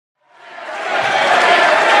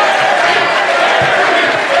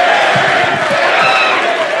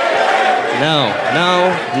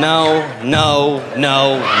no,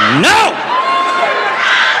 no, no!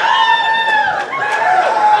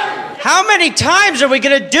 How many times are we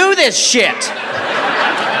gonna do this shit?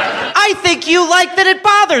 I think you like that it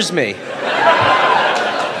bothers me.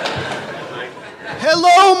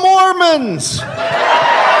 Hello, Mormons!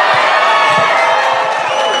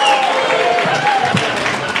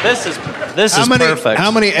 This is perfect. How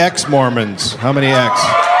many ex-Mormons? How many ex?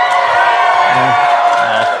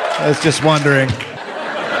 I was just wondering.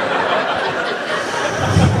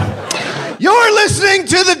 You're listening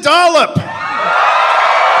to The Dollop.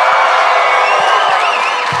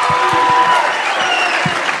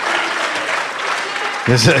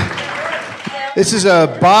 This is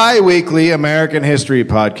a bi-weekly American history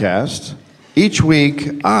podcast. Each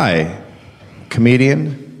week, I,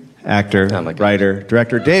 comedian, actor, writer,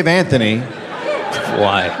 director Dave Anthony,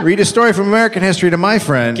 why? Read a story from American history to my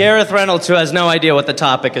friend Gareth Reynolds, who has no idea what the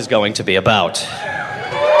topic is going to be about.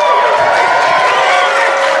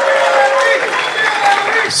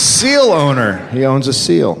 Seal owner. He owns a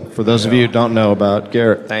seal. For those of you who don't know about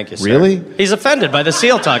Garrett. Thank you, sir. Really? He's offended by the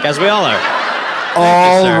seal talk, as we all are.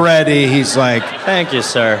 Already, he's like... Thank you,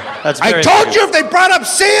 sir. That's very I told you if they brought up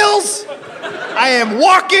seals, I am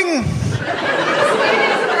walking...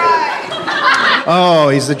 Oh,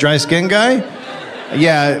 he's the dry skin guy?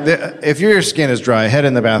 Yeah, if your skin is dry, head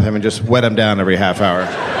in the bathroom and just wet them down every half hour.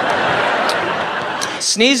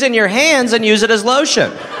 Sneeze in your hands and use it as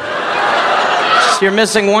lotion. Just, you're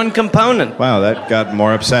missing one component. Wow, that got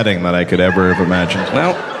more upsetting than I could ever have imagined.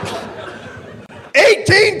 Well...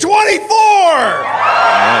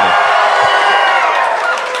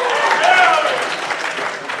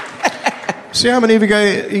 1824! See how many of you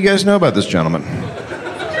guys know about this gentleman?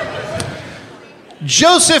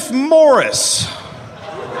 Joseph Morris.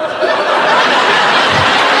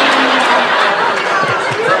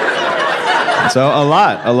 So a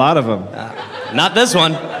lot of them. Not this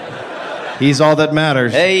one. He's all that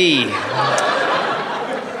matters. Hey.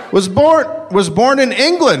 Was born in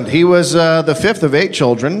England. He was the fifth of 8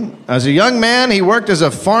 children. As a young man, he worked as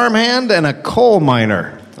a farmhand and a coal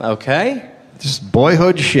miner. Okay. Just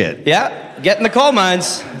boyhood shit. Yeah, get in the coal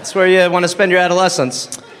mines. That's where you want to spend your adolescence.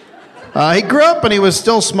 He grew up and he was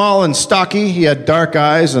still small and stocky. He had dark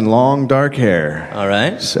eyes and long dark hair. All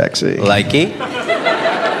right. Sexy. Likey.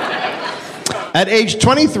 At age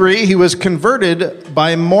 23, he was converted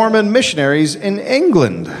by Mormon missionaries in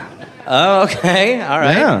England. Oh, okay. All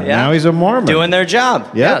right. Yeah, now he's a Mormon. Doing their job.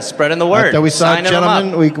 Yeah, spreading the word. We saw a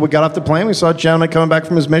gentleman, we got off the plane, we saw a gentleman coming back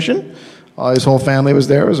from his mission. His whole family was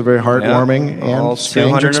there. It was a very heartwarming and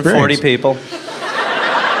strange 240 experience. people.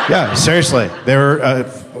 Yeah, seriously. They were,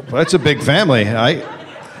 that's a big family.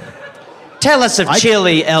 Tell us of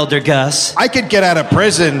Chile, Elder Gus. I could get out of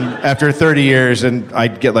prison after 30 years and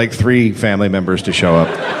I'd get like 3 family members to show up.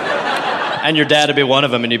 And your dad would be one of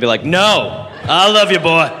them and you'd be like, no, I love you,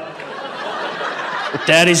 boy.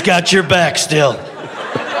 Daddy's got your back still.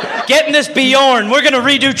 Get in this Bjorn. We're going to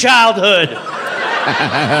redo childhood.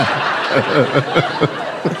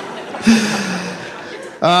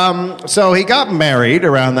 So he got married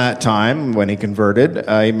around that time when he converted.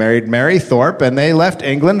 He married Mary Thorpe, and they left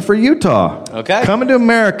England for Utah. Okay. Coming to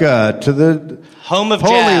America, to the home of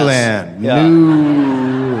Holy jazz. Land. Yeah.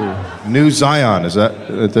 New Zion. Is that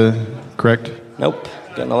the correct? Nope.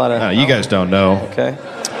 Getting a lot of... You guys don't know. Okay.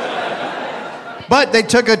 But they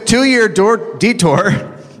took a 2-year detour.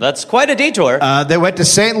 That's quite a detour. They went to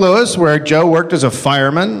St. Louis, where Joe worked as a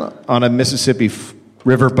fireman on a Mississippi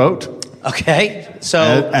river boat. Okay,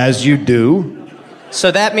 so... As you do.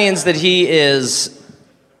 So that means that he is...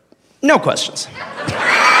 No questions.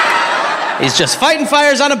 He's just fighting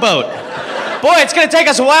fires on a boat. Boy, it's going to take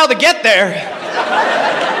us a while to get there.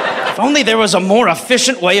 If only there was a more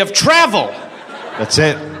efficient way of travel. That's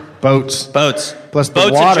it. Boats. Boats. Plus the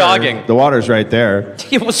Boats water. and jogging. The water's right there.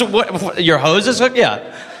 Your hose is hooked? Yeah.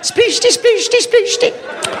 Speechty. Is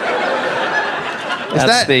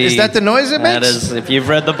that the noise it makes? That is, if you've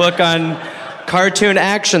read the book on cartoon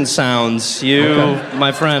action sounds,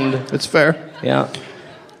 my friend. It's fair. Yeah.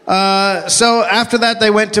 So after that,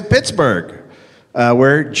 they went to Pittsburgh,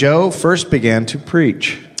 where Joe first began to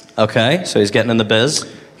preach. Okay, so he's getting in the biz.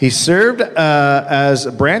 He served as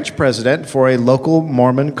branch president for a local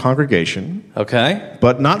Mormon congregation. Okay.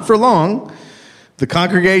 But not for long. The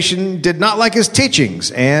congregation did not like his teachings,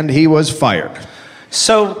 and he was fired.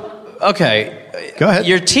 So, okay. Go ahead.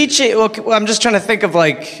 Your teaching, well, I'm just trying to think of,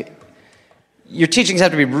 like, your teachings have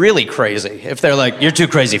to be really crazy. If they're like, you're too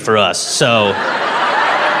crazy for us, so...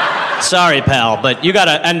 Sorry, pal, but you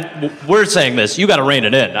gotta, and we're saying this, you gotta rein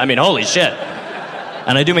it in. I mean, holy shit.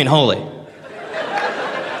 And I do mean holy.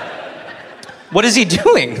 What is he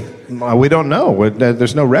doing? We don't know.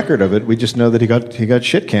 There's no record of it. We just know that he got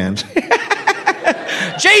shit canned.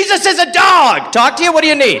 Jesus is a dog! Talk to you? What do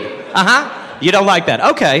you need? Uh-huh. You don't like that.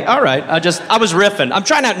 Okay, all right. I was riffing. I'm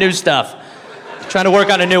trying out new stuff. Trying to work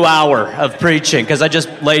on a new hour of preaching, because I just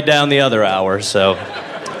laid down the other hour, so...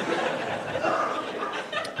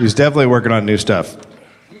 He's definitely working on new stuff.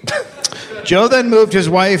 Joe then moved his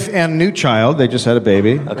wife and new child. They just had a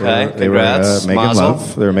baby. Okay, they congrats. were making Mazel.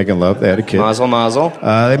 love. They were making love. They had a kid. Mazel, mazel.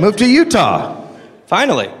 They moved to Utah.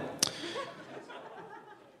 Finally.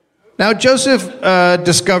 Now, Joseph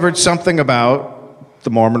discovered something about the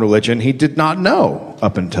Mormon religion he did not know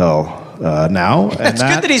up until now. And It's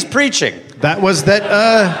good that he's preaching. That was that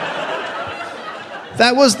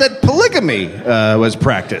polygamy was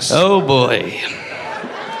practiced. Oh, boy.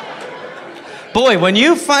 Boy, when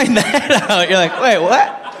you find that out, you're like, wait,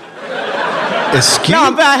 what? Excuse?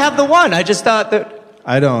 No, I have the one. I just thought that...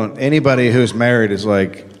 Anybody who's married is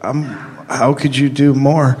like, how could you do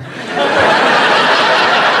more?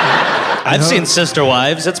 I've seen sister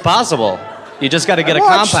wives. It's possible. You just got to get a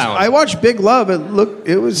compound. I watched Big Love.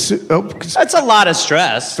 It was... That's a lot of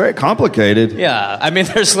stress. Very complicated. Yeah, I mean,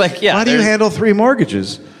 there's like, yeah. How do you handle 3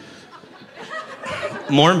 mortgages?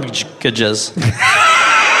 Mortgages.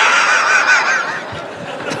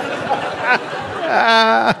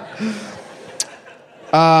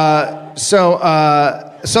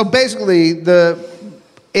 So basically,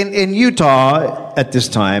 in Utah at this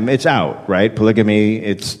time, it's out, right? Polygamy,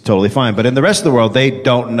 it's totally fine. But in the rest of the world, they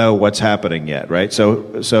don't know what's happening yet, right?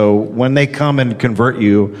 So when they come and convert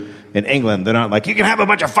you in England, they're not like, you can have a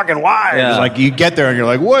bunch of fucking wives. Yeah. Like, you get there and you're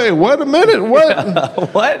like, wait a minute,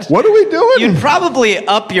 what? What? What are we doing? You'd probably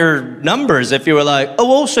up your numbers if you were like, oh,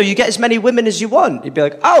 well, so you get as many women as you want. You'd be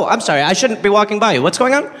like, oh, I'm sorry, I shouldn't be walking by you. What's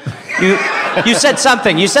going on? You said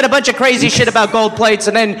something. You said a bunch of crazy shit about gold plates,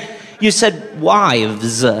 and then you said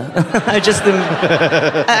wives.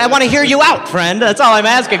 I want to hear you out, friend. That's all I'm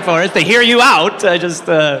asking for, is to hear you out. Is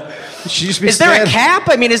there a cap?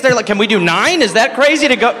 I mean, is there can we do 9? Is that crazy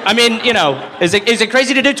to go? I mean, is it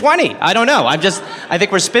crazy to do 20? I don't know. I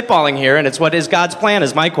think we're spitballing here, and it's what is God's plan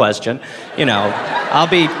is my question.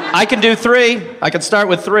 I can do 3. I can start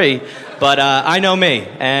with 3, but I know me,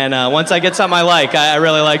 and once I get something I like, I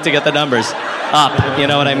really like to get the numbers up. You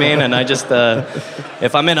know what I mean? And I just,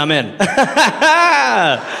 if I'm in, I'm in. Woo!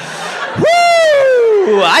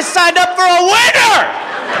 I signed up for a winner!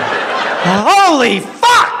 Holy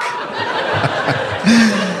fuck!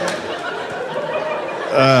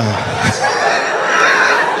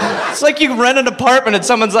 It's like you rent an apartment and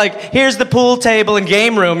someone's like, here's the pool table and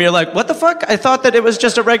game room. You're like, what the fuck? I thought that it was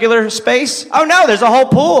just a regular space. Oh no, there's a whole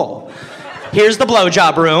pool. Here's the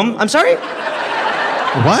blowjob room. I'm sorry?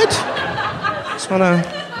 What? Just wanna...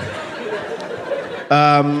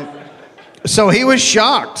 So he was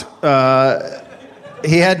shocked.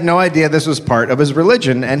 He had no idea this was part of his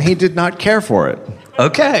religion, and he did not care for it.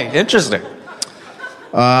 Okay, interesting.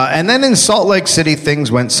 And then in Salt Lake City,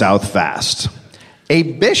 things went south fast. A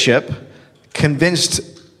bishop convinced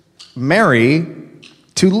Mary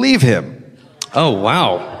to leave him. Oh,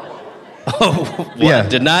 wow. Oh, well, yeah. I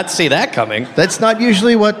did not see that coming. That's not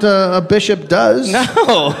usually what a bishop does.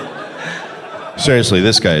 No. Seriously,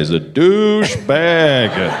 this guy is a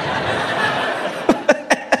douchebag.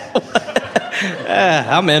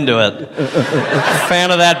 I'm into it.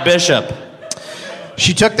 Fan of that bishop.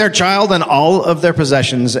 She took their child and all of their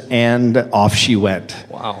possessions, and off she went.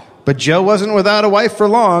 Wow. But Joe wasn't without a wife for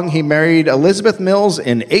long. He married Elizabeth Mills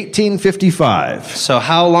in 1855. So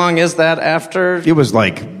how long is that after? It was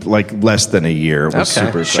like less than a year. It was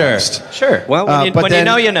super fast. Sure. Well, when you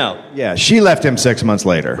know, you know. Yeah, she left him 6 months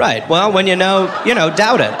later. Right. Well, when you know,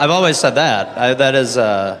 doubt it. I've always said that. That is...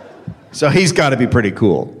 So he's got to be pretty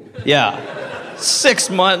cool. Yeah. 6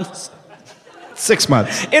 months. 6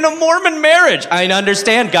 months. In a Mormon marriage. I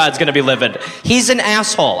understand God's going to be livid. He's an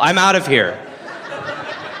asshole. I'm out of here.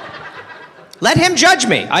 Let him judge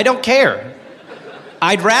me. I don't care.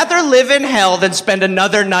 I'd rather live in hell than spend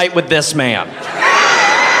another night with this man.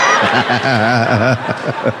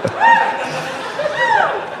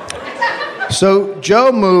 So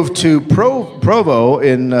Joe moved to Provo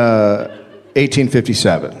in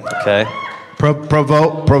 1857. Okay.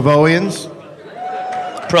 Provoians?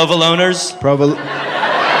 Provoloners?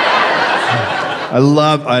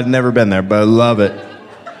 I've never been there, but I love it.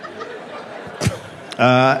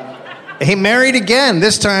 He married again,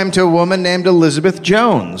 this time to a woman named Elizabeth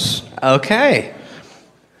Jones. Okay.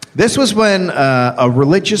 This was when a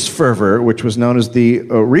religious fervor, which was known as the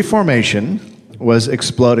Reformation, was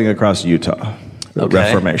exploding across Utah. Okay.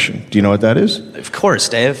 Reformation. Do you know what that is? Of course,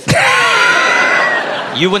 Dave.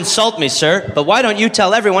 You insult me, sir, but why don't you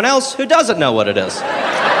tell everyone else who doesn't know what it is?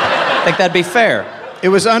 I think that'd be fair. It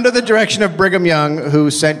was under the direction of Brigham Young, who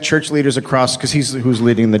sent church leaders across, because he's who's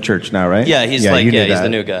leading the church now, right? Yeah, he's he's the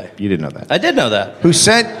new guy. You didn't know that. I did know that.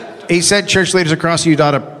 He sent church leaders across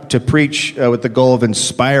Utah to preach with the goal of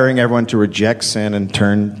inspiring everyone to reject sin and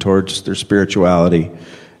turn towards their spirituality.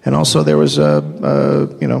 And also there was,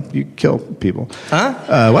 you kill people.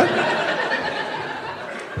 Huh? What?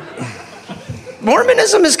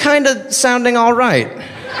 Mormonism is kind of sounding all right.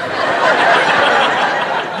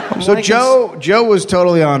 So Joe was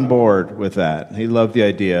totally on board with that. He loved the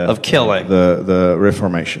idea of killing the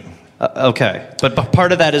Reformation. Okay, but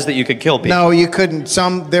part of that is that you could kill people. No, you couldn't.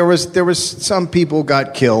 There was some people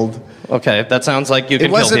got killed. Okay, that sounds like you could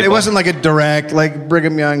kill people. It wasn't like a direct, like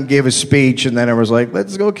Brigham Young gave a speech and then it was like,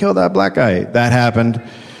 let's go kill that black guy. That happened.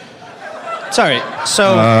 Sorry,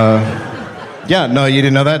 so... yeah, no, you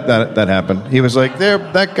didn't know that? That happened. He was like,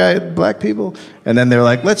 that guy, black people. And then they were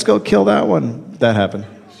like, let's go kill that one. That happened.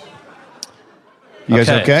 You guys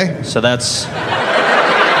okay? So that's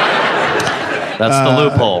the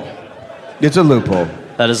loophole. It's a loophole.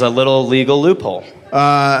 That is a little legal loophole.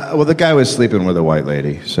 Well, the guy was sleeping with a white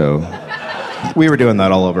lady, so we were doing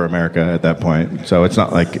that all over America at that point. So it's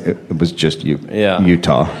not like it was just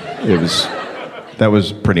Utah. That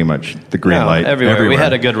was pretty much the green light everywhere. We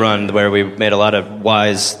had a good run where we made a lot of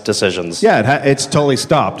wise decisions. Yeah, it's totally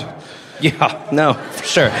stopped. Yeah, no, for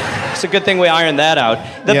sure. It's a good thing we ironed that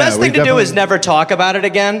out. The best thing to do is never talk about it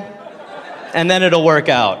again, and then it'll work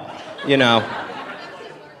out, you know.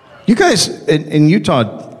 You guys in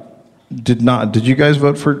Utah did you guys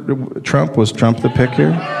vote for Trump? Was Trump the pick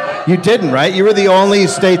here? You didn't, right? You were the only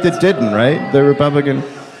state that didn't, right? The Republican.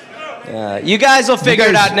 You guys will figure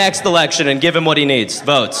it out next election and give him what he needs,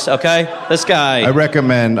 votes, okay? This guy. I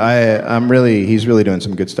recommend. He's really doing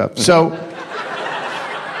some good stuff. So,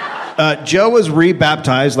 Joe was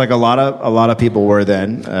rebaptized like a lot of people were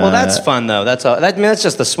then. Well, that's fun though. That's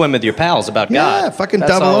just the swim with your pals about God. Yeah, fucking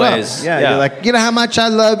double it up. Yeah, you're like, you know how much I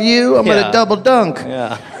love you? I'm gonna double dunk.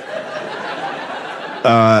 Yeah.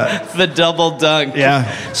 The double dunk.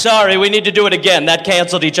 Yeah. Sorry, we need to do it again. That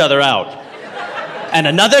canceled each other out. And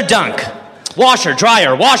another dunk. Washer,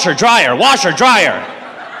 dryer, washer, dryer, washer, dryer.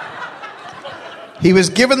 He was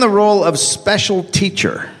given the role of special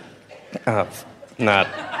teacher. Not.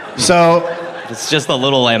 So. It's just a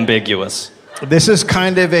little ambiguous. This is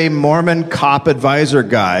kind of a Mormon cop advisor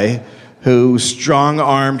guy who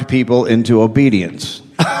strong-armed people into obedience.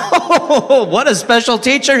 Oh, what a special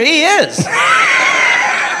teacher he is.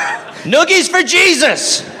 Noogies for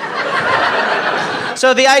Jesus.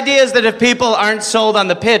 So the idea is that if people aren't sold on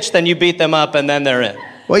the pitch, then you beat them up and then they're in.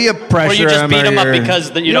 Well, you pressure them. Or you just beat them up because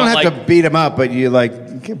you don't have to beat them up, but you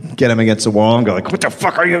get them against the wall and go like, "What the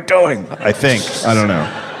fuck are you doing?" I think. I don't know.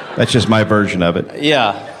 That's just my version of it.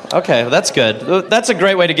 Yeah. Okay, well, that's good. That's a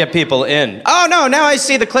great way to get people in. Oh no, now I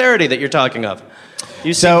see the clarity that you're talking of.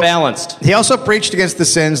 You seem balanced. He also preached against the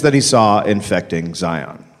sins that he saw infecting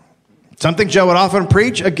Zion. Something Joe would often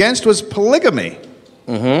preach against was polygamy.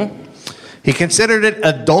 Mm-hmm. He considered it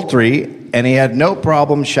adultery, and he had no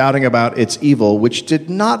problem shouting about its evil, which did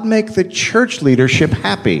not make the church leadership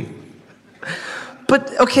happy.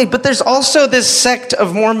 But there's also this sect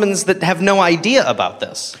of Mormons that have no idea about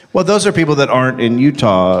this. Well, those are people that aren't in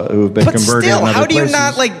Utah who have been converted in other places. How do you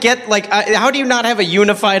not how do you not have a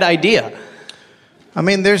unified idea? I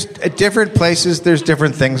mean, there's different places, there's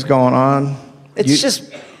different things going on.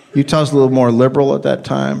 Utah's a little more liberal at that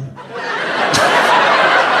time.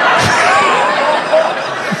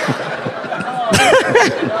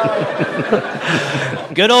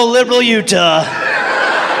 Good old liberal Utah.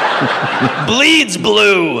 Bleeds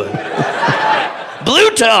blue.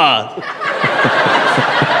 Blue-taw.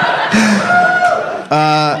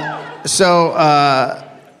 So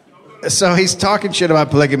he's talking shit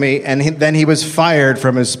about polygamy, and then he was fired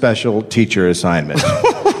from his special teacher assignment.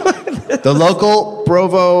 The local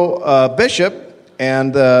Provo bishop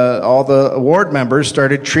and all the ward members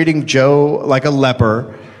started treating Joe like a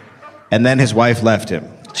leper, and then his wife left him.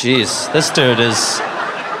 Jeez, this dude is...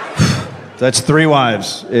 That's 3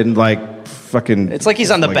 wives in fucking... It's like he's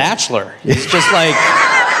on The Bachelor. He's just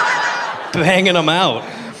banging them out.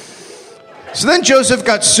 So then Joseph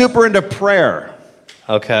got super into prayer.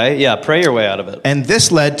 Okay, yeah, pray your way out of it. And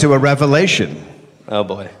this led to a revelation. Oh,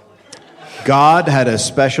 boy. God had a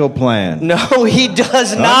special plan. No, he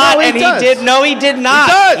does not. No, he does. No, he did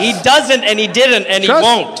not. He does. He doesn't, and he didn't, and he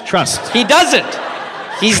won't. Trust. He doesn't.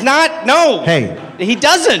 He's not. No. Hey. He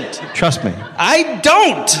doesn't. Trust me. I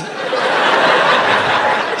don't.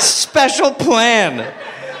 Special plan.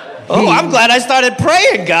 I'm glad I started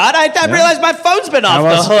praying, God. I realized my phone's been off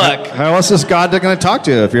the hook. How else is God going to talk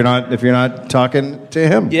to you if you're not talking to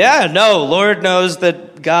him? Yeah, no, Lord knows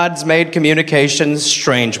that God's made communications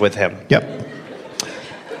strange with him. Yep.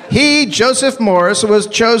 He, Joseph Morris, was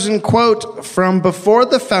chosen, quote, from before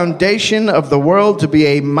the foundation of the world to be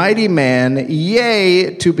a mighty man,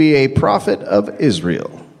 yea, to be a prophet of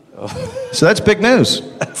Israel. Oh. So that's big news.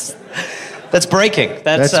 That's breaking.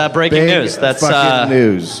 That's breaking news. That's fucking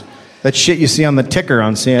news. That shit you see on the ticker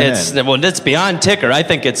on CNN. It's beyond ticker. I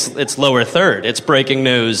think it's lower third. It's breaking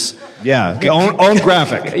news. Yeah, own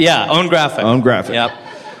graphic. Yeah, own graphic. Own graphic. Yep.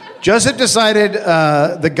 Joseph decided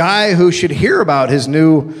the guy who should hear about his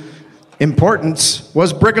new importance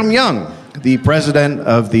was Brigham Young, the president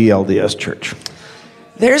of the LDS Church.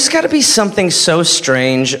 There's got to be something so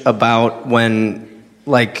strange about when,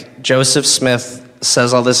 like, Joseph Smith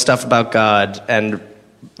says all this stuff about God, and,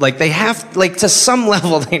 like, they have, like, to some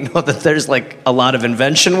level, they know that there's, like, a lot of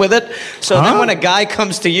invention with it. So then when a guy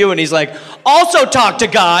comes to you and he's like, also talk to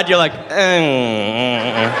God, you're like,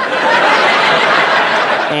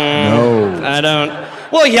 No. I don't.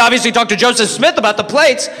 Well, he obviously talked to Joseph Smith about the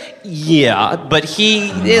plates. Yeah, but he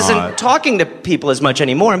isn't talking to people as much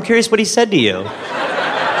anymore. I'm curious what he said to you.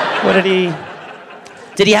 What did he...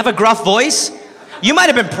 Did he have a gruff voice? You might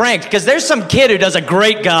have been pranked, because there's some kid who does a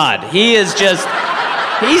great God. He is just...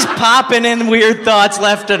 He's popping in weird thoughts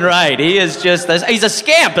left and right. He is just... He's a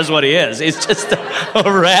scamp is what he is. He's just a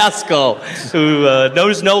rascal who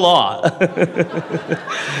knows no law.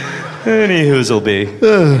 Any whoozle be.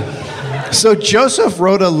 So Joseph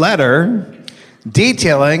wrote a letter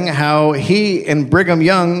detailing how he and Brigham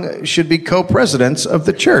Young should be co-presidents of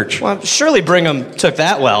the church. Well, surely Brigham took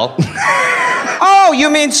that well. Oh, you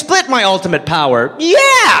mean split my ultimate power?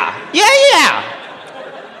 Yeah.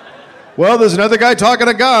 Well, there's another guy talking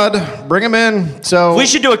to God. Bring him in. So we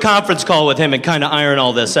should do a conference call with him and kind of iron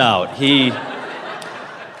all this out.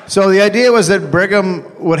 So the idea was that Brigham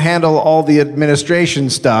would handle all the administration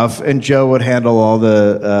stuff, and Joe would handle all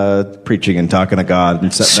the preaching and talking to God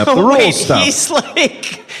and setting up the rules stuff.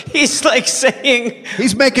 He's like saying,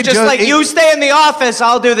 he's making just you stay in the office,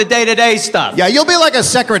 I'll do the day-to-day stuff. Yeah, you'll be like a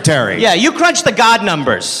secretary. Yeah, you crunch the God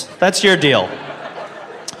numbers. That's your deal.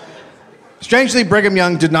 Strangely, Brigham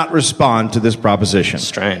Young did not respond to this proposition.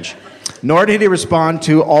 Strange. Nor did he respond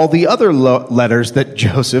to all the other letters that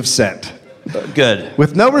Joseph sent. Good.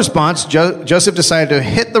 With no response, Joseph decided to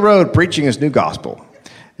hit the road preaching his new gospel.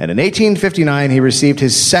 And in 1859, he received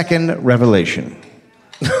his second revelation.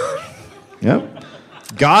 Yep.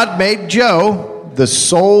 God made Joe the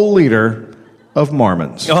sole leader of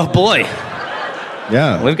Mormons. Oh, boy.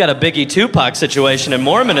 Yeah. We've got a Biggie Tupac situation in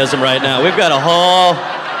Mormonism right now. We've got a whole...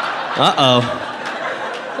 Uh-oh.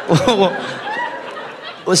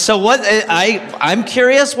 So what... I'm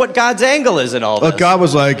curious what God's angle is in all this. Look, God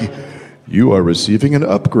was like... You are receiving an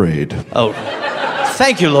upgrade. Oh,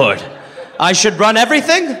 thank you, Lord. I should run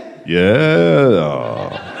everything?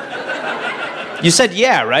 Yeah. You said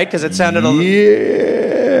yeah, right? Because it sounded a little...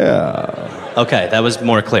 Yeah. Okay, that was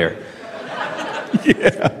more clear.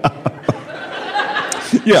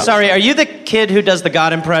 Yeah. Sorry, are you the kid who does the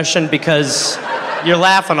God impression? Because you're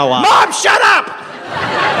laughing a lot. Mom, shut up!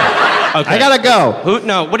 Okay. I gotta go.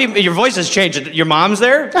 No, what do you... Your voice has changed. Your mom's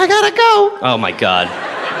there? I gotta go. Oh, my God.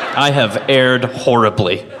 I have erred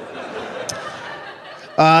horribly.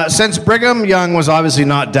 Since Brigham Young was obviously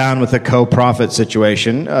not down with the co-prophet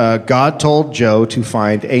situation, God told Joe to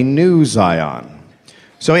find a new Zion.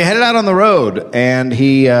 So he headed out on the road, and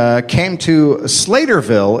he came to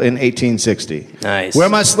Slaterville in 1860. Nice. Where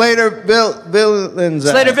my Slatervillians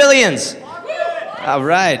at? Slatervillians. All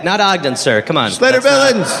right. Not Ogden, sir. Come on.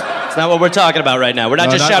 Slatervillians. It's not what we're talking about right now. We're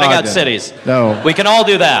not just shouting Ogden. out cities. No. We can all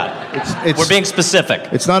do that. We're being specific.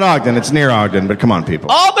 It's not Ogden. It's near Ogden, but come on, people.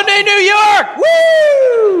 Albany, New York!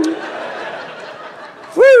 Woo!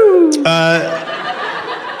 Woo!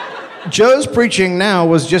 Joe's preaching now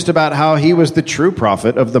was just about how he was the true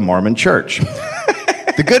prophet of the Mormon church.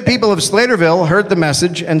 The good people of Slaterville heard the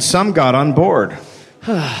message, and some got on board.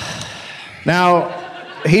 Now,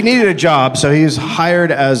 he needed a job, so he was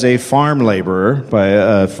hired as a farm laborer by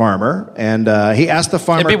a farmer, and he asked the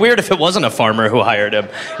farmer... It'd be weird if it wasn't a farmer who hired him.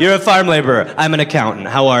 You're a farm laborer. I'm an accountant.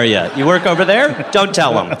 How are you? You work over there? Don't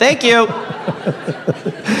tell him. Thank you.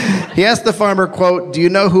 He asked the farmer, quote, "Do you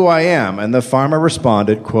know who I am?" And the farmer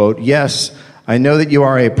responded, quote, "Yes, I know that you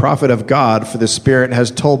are a prophet of God, for the Spirit has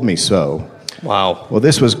told me so." Wow. Well,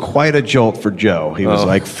 this was quite a jolt for Joe. He was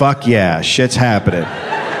like, fuck yeah, shit's happening.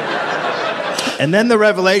 And then the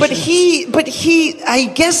revelation. But he, I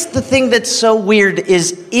guess the thing that's so weird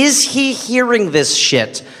is he hearing this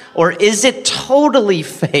shit? Or is it totally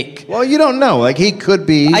fake? Well, you don't know. Like, he could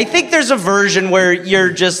be. I think there's a version where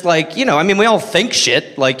you're just like, you know, I mean, we all think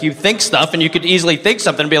shit. Like, you think stuff, and you could easily think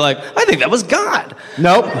something and be like, I think that was God.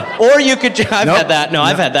 Nope. Or you could, I've had that. No,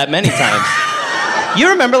 I've had that many times. You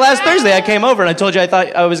remember last Thursday I came over and I told you I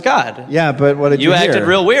thought I was God. Yeah, but what did you hear? You acted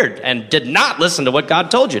real weird and did not listen to what God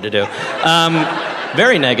told you to do.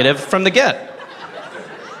 Very negative from the get.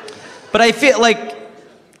 But I feel like,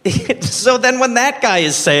 so then when that guy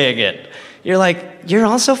is saying it, you're like, you're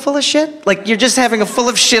also full of shit? Like, you're just having a full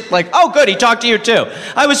of shit, like, oh, good, he talked to you too.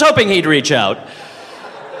 I was hoping he'd reach out.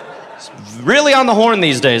 He's really on the horn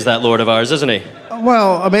these days, that Lord of ours, isn't he?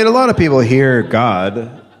 Well, I mean, a lot of people hear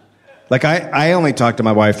God. Like, I only talk to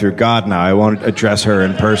my wife through God now. I won't address her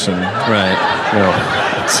in person. Right. You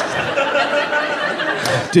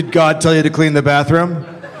know. Did God tell you to clean the bathroom?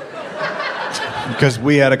 Because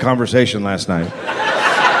we had a conversation last night.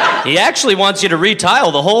 He actually wants you to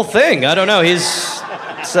retile the whole thing. I don't know.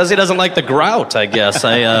 Says he doesn't like the grout, I guess.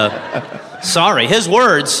 Sorry. His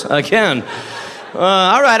words, again.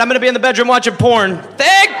 All right, I'm going to be in the bedroom watching porn.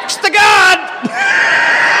 Thanks to God!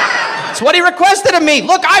 It's what he requested of me.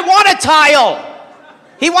 Look, I want a tile.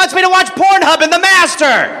 He wants me to watch Pornhub in the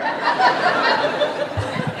master.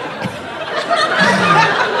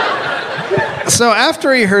 So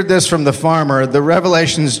after he heard this from the farmer, the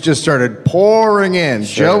revelations just started pouring in.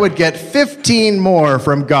 Sure. Joe would get 15 more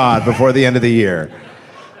from God before the end of the year.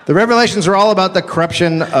 The revelations are all about the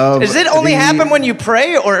corruption of. Does it only happen when you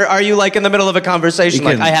pray, or are you like in the middle of a conversation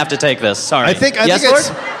like, I have to take this? Sorry. I think yes, it's,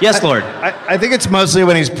 Lord? Yes, Lord. I think it's mostly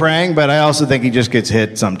when he's praying, but I also think he just gets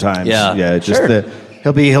hit sometimes. Yeah. Yeah, just sure.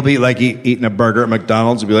 He'll be like eating a burger at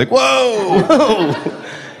McDonald's and be like, whoa,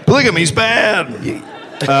 polygamy's bad.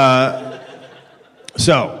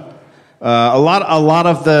 A lot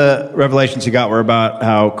of the revelations he got were about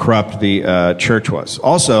how corrupt the church was.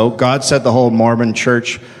 Also, God said the whole Mormon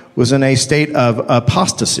church was in a state of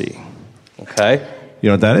apostasy. Okay. You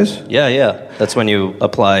know what that is? Yeah. That's when you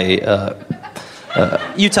apply.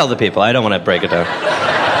 You tell the people. I don't want to break it down.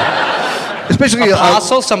 It's basically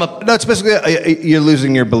apostle. No, it's basically you're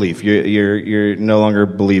losing your belief. You're no longer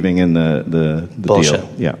believing in the bullshit. deal.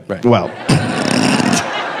 Yeah. Right. Well,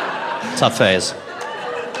 tough phase.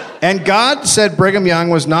 And God said Brigham Young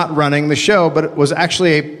was not running the show, but it was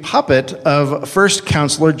actually a puppet of first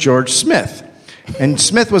counselor George Smith. And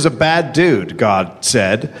Smith was a bad dude, God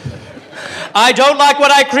said. I don't like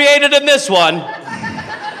what I created in this one.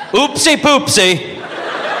 Oopsie poopsie.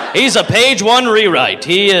 He's a page one rewrite.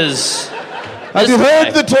 He is. Have you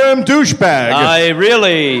heard the term douchebag? I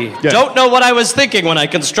really don't know what I was thinking when I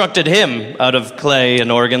constructed him out of clay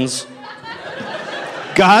and organs.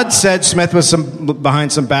 God said Smith was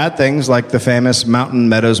behind some bad things, like the famous Mountain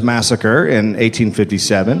Meadows Massacre in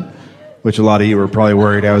 1857, which a lot of you were probably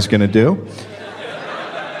worried I was going to do.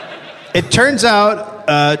 It turns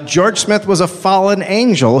out George Smith was a fallen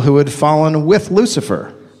angel who had fallen with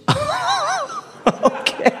Lucifer.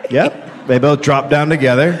 Okay. Yep. They both dropped down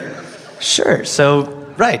together. Sure. So,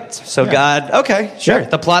 right. So yeah. God, okay, sure. Yeah.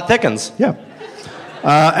 The plot thickens. Yeah.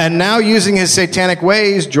 And now, using his satanic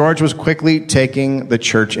ways, George was quickly taking the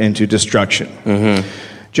church into destruction. Mm-hmm.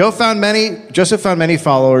 Joseph found many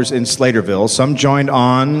followers in Slaterville. Some joined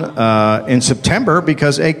on in September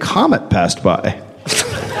because a comet passed by.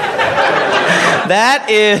 That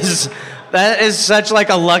is such like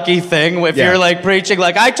a lucky thing if you're like preaching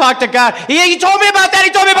like, I talked to God. He told me about that. He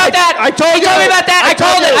told me about that. I told you. He told me about that. I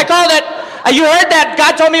called it. You heard that.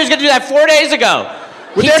 God told me he was going to do that 4 days ago.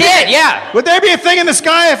 He did, yeah. Would there be a thing in the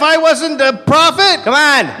sky if I wasn't a prophet? Come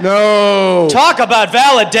on. No. Talk about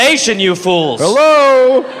validation, you fools.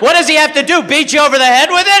 Hello. What does he have to do? Beat you over the head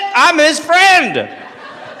with it? I'm his friend.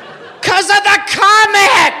 'Cause of the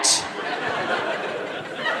comet.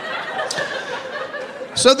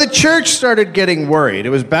 So the church started getting worried. It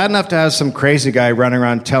was bad enough to have some crazy guy running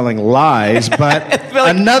around telling lies, but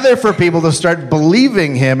another for people to start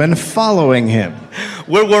believing him and following him.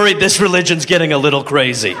 We're worried this religion's getting a little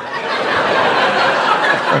crazy.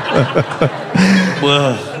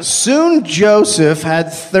 Soon Joseph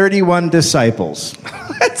had 31 disciples.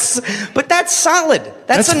 But that's solid.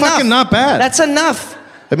 That's enough. Fucking not bad. That's enough.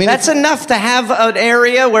 I mean, that's enough to have an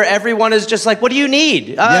area where everyone is just like, what do you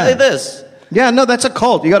need? This. Yeah, no, that's a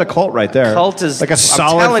cult. You got a cult right there. Cult is like a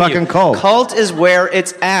solid fucking cult. Cult is where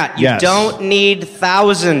it's at. You don't need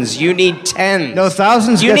thousands. You need tens. No,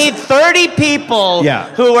 thousands. You need 30 people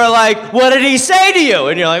who are like, what did he say to you?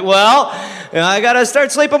 And you're like, well, I got to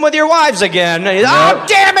start sleeping with your wives again. Oh,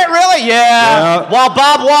 damn it, really? Yeah. While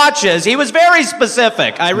Bob watches. He was very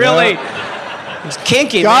specific. I really... He's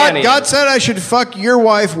kinky, man. God said I should fuck your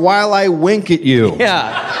wife while I wink at you.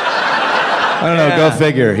 Yeah. I don't know, go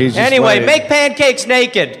figure. He's just anyway, like... make pancakes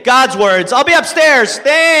naked. God's words. I'll be upstairs.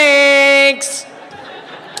 Thanks.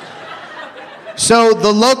 So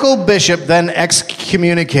the local bishop then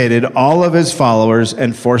excommunicated all of his followers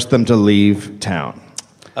and forced them to leave town.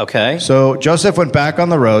 Okay. So Joseph went back on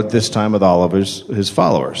the road, this time with all of his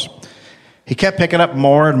followers. He kept picking up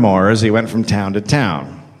more and more as he went from town to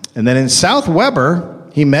town. And then in South Weber,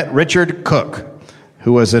 he met Richard Cook,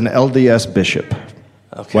 who was an LDS bishop.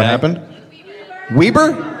 Okay. What happened?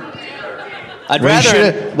 Weber?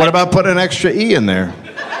 What about putting an extra E in there?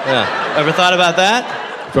 Yeah. Ever thought about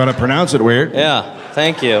that? If you want to pronounce it weird. Yeah.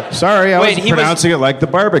 Thank you. Sorry, I was pronouncing it like the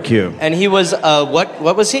barbecue. And he was, what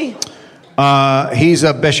was he? He's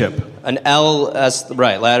a bishop. An LS,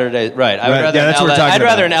 right, Latter-day, right. I'd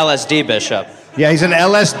rather an LSD bishop. Yeah, he's an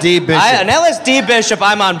LSD bishop. An LSD bishop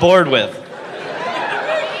I'm on board with.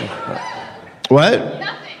 What?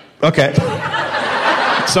 Nothing. Okay.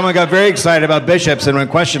 Someone got very excited about bishops and when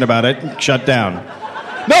questioned about it, shut down.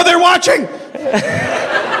 No, they're watching!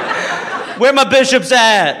 Where my bishops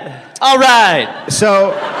at? All right.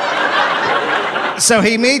 So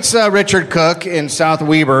he meets Richard Cook in South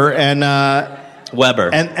Weber and...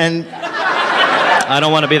 Weber. And I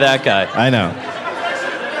don't want to be that guy. I know.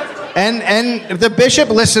 And the bishop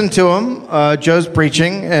listened to him, Joe's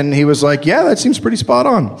preaching, and he was like, yeah, that seems pretty spot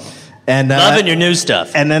on. And loving your new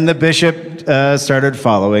stuff. And then the bishop started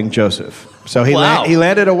following Joseph. So he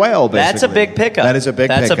landed a whale, basically. That's a big pickup. That is a big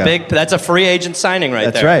pickup. That's a free agent signing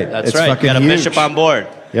right there. Right. That's right. Fucking you got a huge. bishop on board.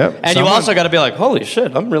 Yep. And you also got to be like, holy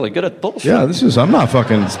shit, I'm really good at bullshit. Yeah, I'm not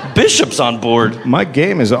fucking... Bishop's on board. My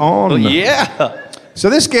game is on. Well, yeah. So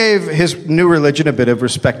this gave his new religion a bit of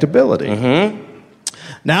respectability. Mm-hmm.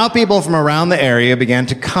 Now people from around the area began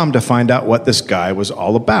to come to find out what this guy was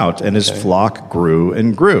all about, and his flock grew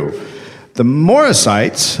and grew. The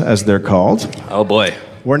Morrisites, as they're called, oh boy,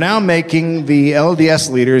 were now making the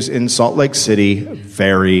LDS leaders in Salt Lake City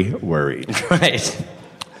very worried. Right.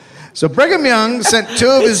 So Brigham Young sent two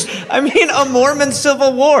of his... I mean, a Mormon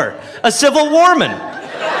civil war. A civil warman.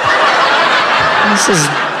 This is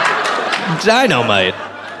dynamite.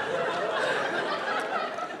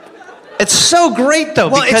 It's so great, though,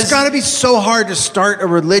 well, because... it's got to be so hard to start a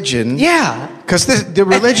religion. Yeah. Because the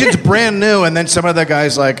religion's brand new, and then some of the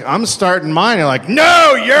guy's like, I'm starting mine. You're like,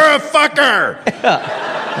 no, you're a fucker.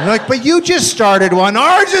 Yeah. And you're like, but you just started one.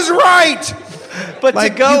 Ours is right. But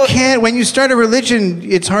like, to go... you can't... When you start a religion,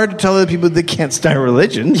 it's hard to tell other people they can't start a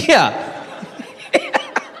religion. Yeah.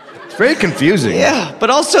 It's very confusing. Yeah,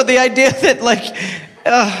 but also the idea that, like,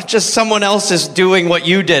 just someone else is doing what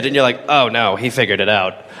you did, and you're like, oh, no, he figured it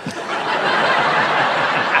out.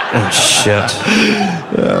 Oh, shit.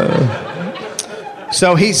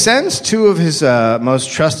 So he sends two of his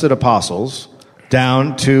most trusted apostles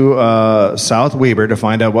down to South Weber to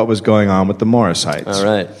find out what was going on with the Morrisites. All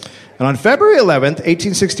right. And on February 11th,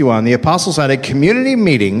 1861, the apostles had a community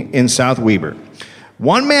meeting in South Weber.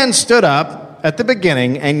 One man stood up at the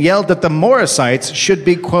beginning and yelled that the Morrisites should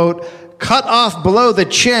be, quote, cut off below the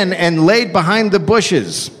chin and laid behind the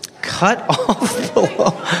bushes. Cut off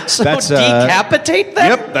below? So decapitate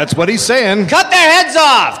them? Yep, that's what he's saying. Cut their heads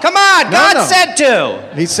off! Come on, God said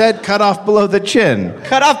to! He said cut off below the chin.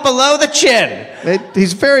 Cut off below the chin.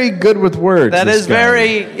 He's very good with words. That is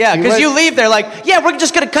very, yeah, because you leave there like, yeah, we're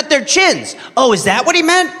just going to cut their chins. Oh, is that what he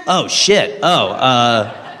meant? Oh, shit.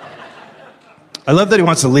 I love that he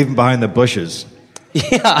wants to leave them behind the bushes.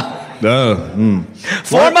 Yeah.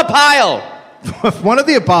 Form a pile. One of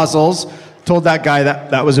the apostles told that guy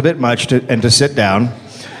that was a bit much and to sit down.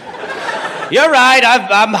 You're right,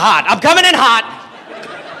 I'm hot. I'm coming in hot.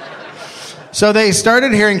 So they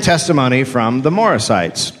started hearing testimony from the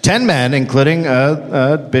Morrisites. 10 men, including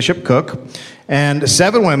Bishop Cook, and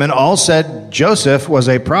 7 women all said Joseph was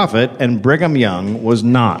a prophet and Brigham Young was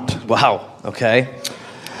not. Wow, okay.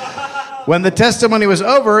 When the testimony was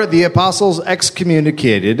over, the apostles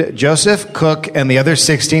excommunicated Joseph, Cook, and the other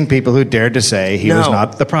 16 people who dared to say he was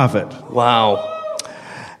not the prophet. Wow.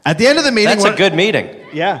 At the end of the meeting... That's a good meeting.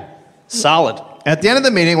 Yeah. Solid. At the end of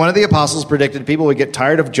the meeting, one of the apostles predicted people would get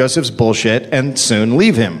tired of Joseph's bullshit and soon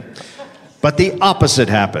leave him. But the opposite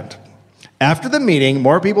happened. After the meeting,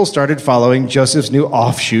 more people started following Joseph's new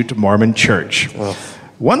offshoot Mormon church. Oh.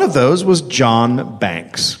 One of those was John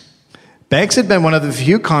Banks. Banks had been one of the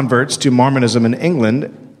few converts to Mormonism in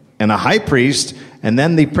England and a high priest, and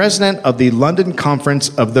then the president of the London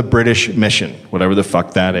Conference of the British Mission, whatever the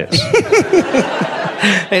fuck that is.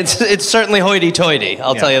 It's certainly hoity-toity,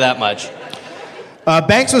 I'll tell you that much.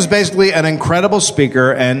 Banks was basically an incredible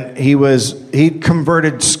speaker, and he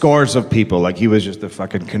converted scores of people. Like, he was just a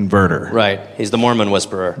fucking converter. Right. He's the Mormon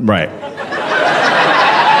whisperer. Right.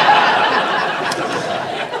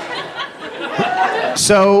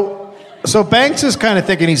 So Banks is kind of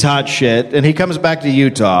thinking he's hot shit, and he comes back to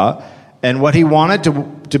Utah, and what he wanted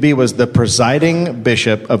to be was the presiding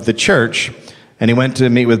bishop of the church, and he went to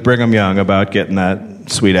meet with Brigham Young about getting that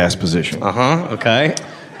sweet-ass position. Okay.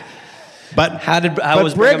 But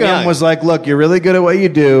was Brigham was like, look, you're really good at what you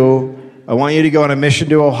do. I want you to go on a mission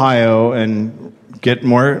to Ohio and get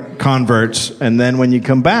more converts, and then when you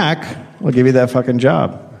come back, we'll give you that fucking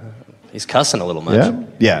job. He's cussing a little much.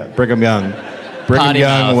 Yeah, Brigham Young. Potty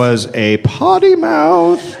Young mouth. was a potty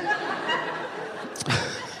mouth.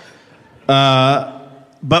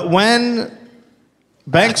 But when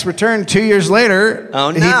Banks returned 2 years later,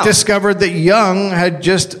 he discovered that Young had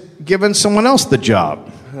just given someone else the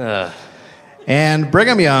job. And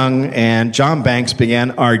Brigham Young and John Banks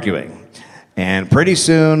began arguing. And pretty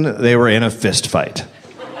soon, they were in a fist fight.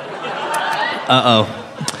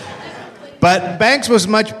 But Banks was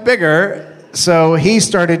much bigger, so he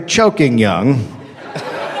started choking Young.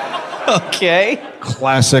 Okay.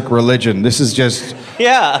 Classic religion. This is just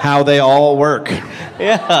Yeah. how they all work.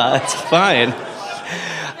 Yeah, that's fine.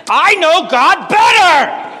 I know God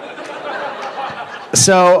better!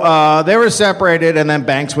 So they were separated, and then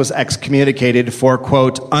Banks was excommunicated for,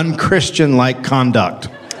 quote, unchristian-like conduct.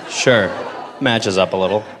 Sure. Matches up a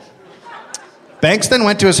little. Banks then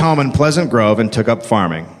went to his home in Pleasant Grove and took up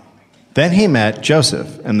farming. Then he met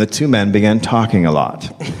Joseph, and the two men began talking a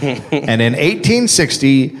lot. And in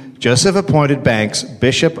 1860, Joseph appointed Banks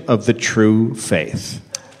bishop of the true faith.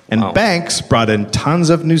 And Banks brought in tons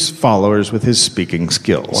of new followers with his speaking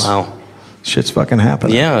skills. Wow. Shit's fucking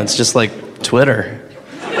happening. Yeah, it's just like Twitter.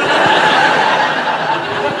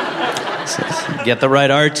 Get the right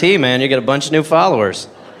RT, man. You get a bunch of new followers.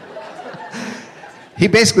 He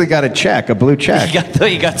basically got a check, a blue check.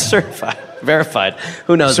 He got certified. Verified.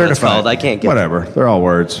 Who knows what it's called? I can't get Whatever. They're all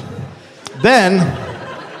words. Then...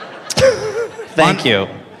 Thank you.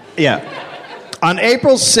 Yeah. On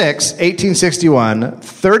April 6, 1861,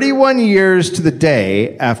 31 years to the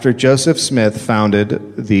day after Joseph Smith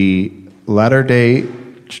founded the Latter-day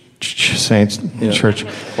Saints Church.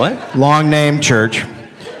 What? Long name church.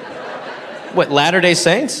 What, Latter-day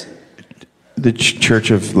Saints? The Church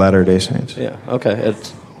of Latter-day Saints. Yeah, okay.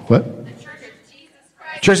 What?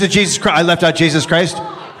 Church of Jesus Christ. I left out Jesus Christ.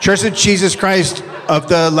 Church of Jesus Christ of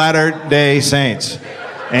the Latter-day Saints.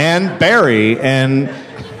 And Barry. And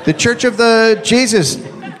the Church of the Jesus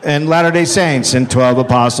and Latter-day Saints and 12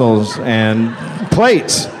 Apostles and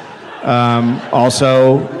plates.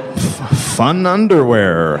 Also, fun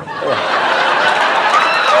underwear.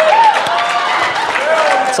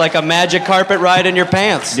 It's like a magic carpet ride in your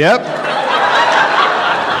pants. Yep.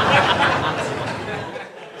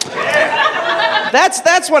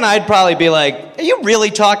 That's when I'd probably be like, are you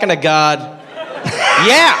really talking to God?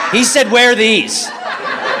 Yeah, he said wear these.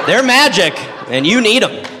 They're magic, and you need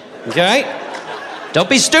them. Okay? Don't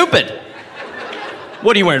be stupid.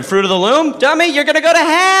 What are you wearing, Fruit of the Loom? Dummy, you're gonna go to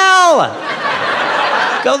hell.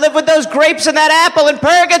 Go live with those grapes and that apple in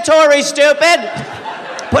purgatory, stupid.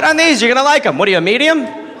 Put on these, you're gonna like them. What are you, a medium?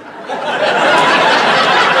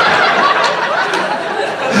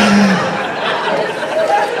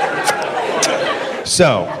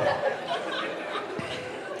 So,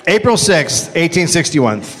 April 6th,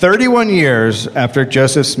 1861, 31 years after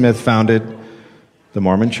Joseph Smith founded the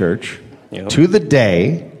Mormon Church, to the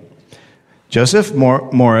day, Joseph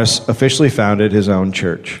Morris officially founded his own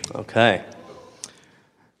church. Okay.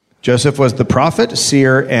 Joseph was the prophet,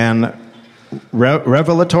 seer, and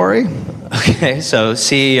revelatory. Okay, so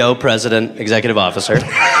CEO, president, executive officer.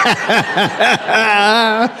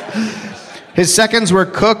 His seconds were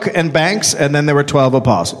Cook and Banks, and then there were 12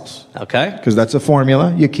 apostles. Okay. Because that's a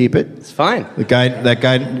formula. You keep it. It's fine. That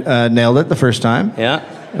guy nailed it the first time. Yeah.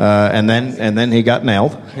 And then he got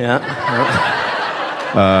nailed. Yeah.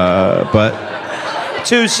 But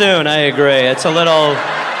too soon, I agree. It's a little...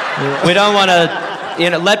 We don't want to...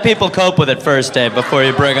 let people cope with it first, Dave, before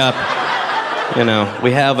you bring up...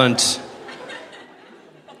 we haven't...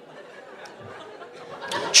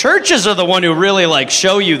 Churches are the one who really,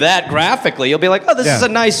 show you that graphically. You'll be like, oh, this is a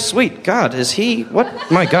nice, sweet... God, is he... What?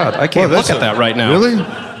 My God, I can't look at that right now. Really?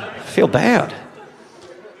 I feel bad.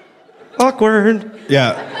 Awkward.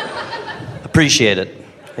 Yeah. Appreciate it.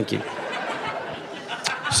 Thank you.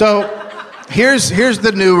 So, here's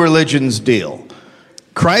the new religion's deal.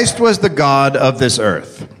 Christ was the God of this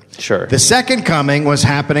earth. Sure. The second coming was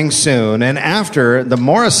happening soon, and after, the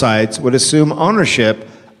Morrisites would assume ownership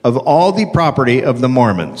of all the property of the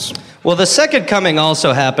Mormons. Well, the second coming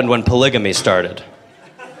also happened when polygamy started.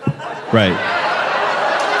 Right.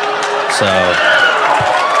 So,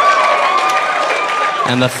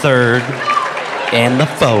 and the third, and the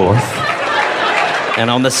fourth,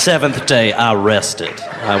 and on the seventh day I rested.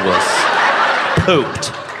 I was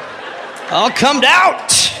pooped. All cummed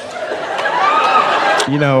out.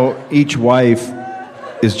 You know, each wife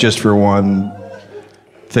is just for one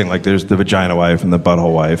thing. Like there's the vagina wife and the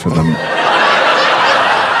butthole wife and the mouth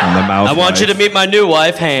I want wife. you to meet my new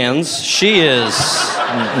wife, Hands. She is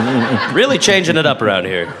really changing it up around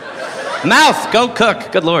here. Mouth, go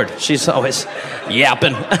cook. Good Lord. She's always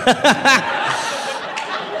yapping.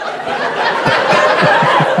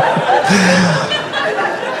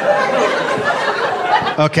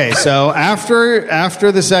 Okay, so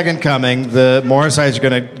after the second coming, the Morrisites are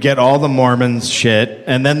going to get all the Mormons' shit,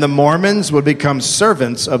 and then the Mormons would become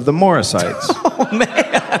servants of the Morrisites. Oh, man.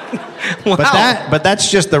 Wow. But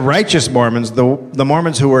that's just the righteous Mormons. The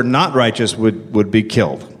Mormons who were not righteous would be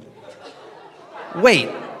killed. Wait.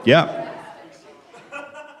 Yeah.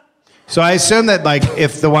 So I assume that, like,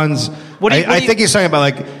 if the ones... I think he's talking about,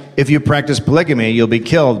 like, if you practice polygamy, you'll be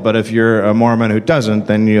killed, but if you're a Mormon who doesn't,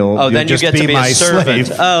 then you'll just get be to be my a servant.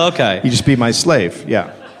 slave. Oh, okay. You just be my slave,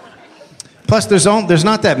 yeah. Plus, there's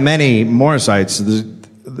not that many Morrisites.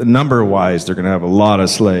 Number-wise, they're going to have a lot of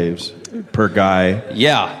slaves per guy.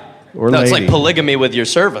 Yeah. Or no, it's lady. like polygamy with your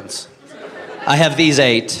servants. I have these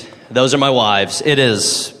 8. Those are my wives. It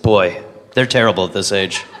is, boy, they're terrible at this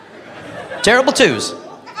age. Terrible twos.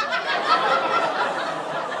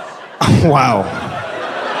 Wow.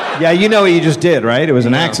 Yeah, you know what you just did, right? It was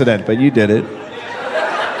an accident, but you did it.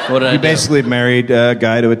 What did I You do? basically married a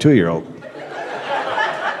guy to a 2-year-old.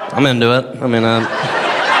 I'm into it. I mean,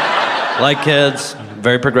 like kids,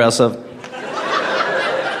 very progressive.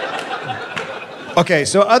 Okay,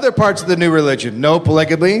 so other parts of the new religion. No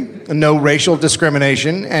polygamy, no racial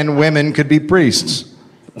discrimination, and women could be priests.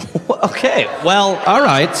 Okay, well, all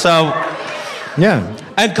right, so... Yeah.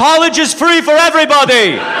 And college is free for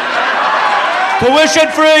everybody!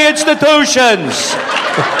 Tuition-free institutions!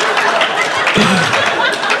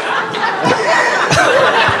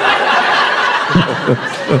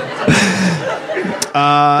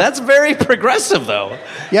 That's very progressive, though.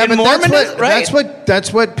 Yeah, In but Mormonism, right?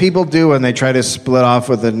 that's what people do when they try to split off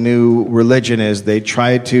with a new religion. Is they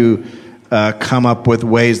try to come up with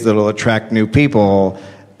ways that'll attract new people,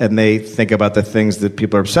 and they think about the things that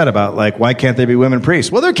people are upset about, like why can't there be women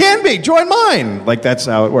priests? Well, there can be. Join mine. Like that's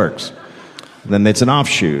how it works. Then it's an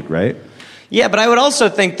offshoot, right? Yeah, but I would also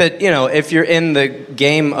think that, if you're in the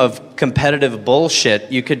game of competitive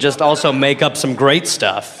bullshit, you could just also make up some great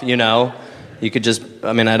stuff, You could just,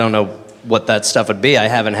 I don't know what that stuff would be. I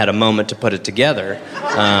haven't had a moment to put it together.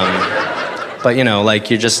 But,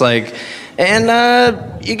 like, you're just like,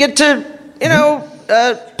 and you get to,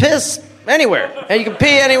 piss anywhere. And you can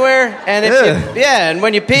pee anywhere. And and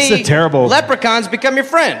when you pee, This is a terrible... leprechauns become your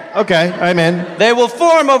friend. Okay, I'm in. They will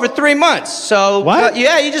form over 3 months. So, What?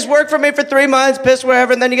 Yeah, you just work for me for 3 months, piss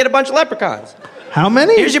wherever, and then you get a bunch of leprechauns. How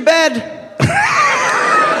many? Here's your bed.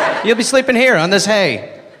 You'll be sleeping here on this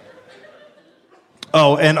hay.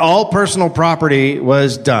 Oh, and all personal property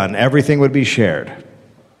was done. Everything would be shared.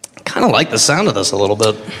 Kind of like the sound of this a little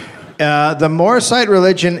bit. The Morrisite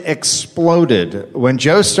religion exploded. When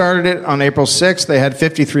Joe started it on April 6th, they had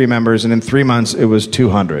 53 members, and in 3 months, it was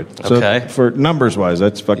 200. So Okay. for numbers-wise,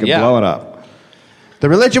 that's fucking blowing up. The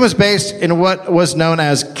religion was based in what was known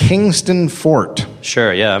as Kingston Fort.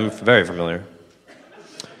 Sure, yeah, I'm very familiar.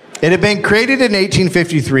 It had been created in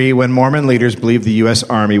 1853 when Mormon leaders believed the U.S.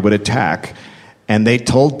 Army would attack, and they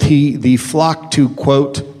told the flock to,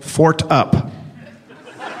 quote, fort up.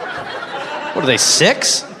 What are they,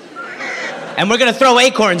 6? And we're going to throw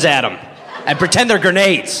acorns at them and pretend they're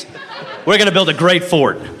grenades. We're going to build a great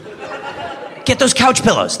fort. Get those couch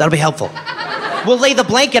pillows. That'll be helpful. We'll lay the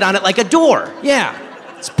blanket on it like a door. Yeah,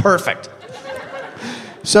 it's perfect.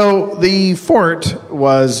 So the fort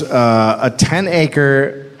was a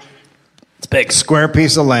 10-acre It's big. square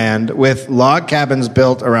piece of land with log cabins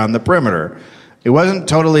built around the perimeter. It wasn't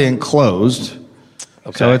totally enclosed,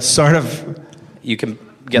 so it's sort of You can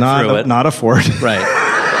get through it. not a fort. Right.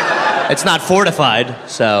 It's not fortified,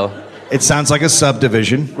 so... It sounds like a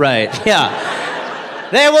subdivision. Right, yeah.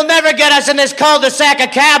 They will never get us in this cul-de-sac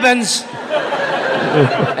of cabins.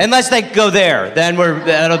 Unless they go there. Then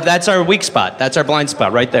that's our weak spot. That's our blind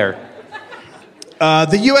spot right there.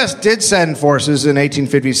 The U.S. did send forces in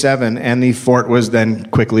 1857, and the fort was then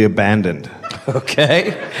quickly abandoned.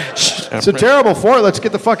 Okay. It's a terrible fort. Let's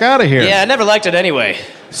get the fuck out of here. Yeah, I never liked it anyway.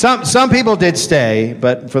 Some people did stay,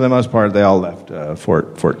 but for the most part, they all left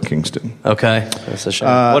Fort Kingston. Okay. That's a shame.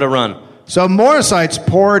 What a run. So Morrisites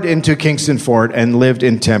poured into Kingston Fort and lived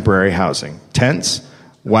in temporary housing. Tents,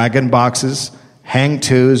 wagon boxes,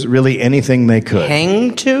 hang-tos, really anything they could.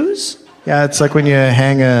 Hang-tos? Yeah, it's like when you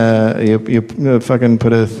hang you fucking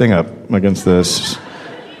put a thing up against this.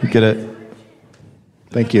 You get it?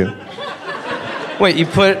 Thank you. Wait, you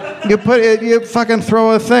fucking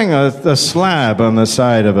throw a thing, a slab on the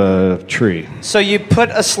side of a tree. So you put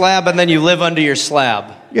a slab and then you live under your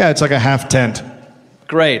slab? Yeah, it's like a half tent.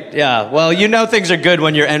 Great, yeah. Well, you know things are good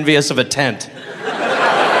when you're envious of a tent.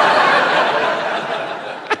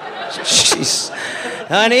 Jeez.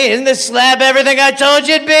 Honey, isn't this slab everything I told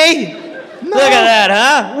you it'd be? No. Look at that,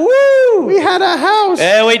 huh? Woo! We had a house.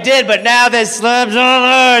 Yeah, we did, but now this slab's all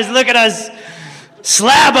ours. Look at us.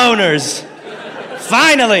 Slab owners.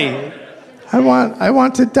 Finally. I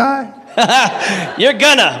want to die. You're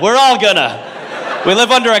gonna. We're all gonna. We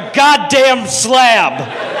live under a goddamn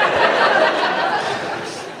slab.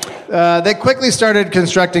 They quickly started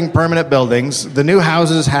constructing permanent buildings. The new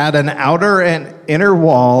houses had an outer and inner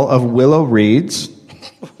wall of willow reeds.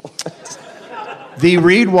 The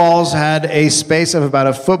reed walls had a space of about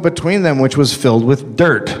a foot between them, which was filled with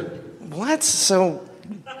dirt. What? So,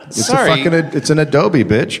 it's sorry. It's an adobe,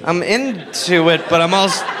 bitch. I'm into it, but I'm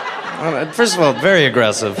also... First of all, very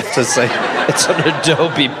aggressive to say it's an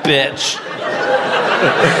adobe, bitch.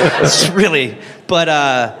 It's really...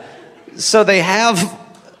 But, so they have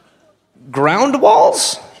ground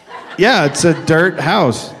walls? Yeah, it's a dirt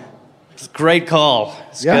house. It's a great call.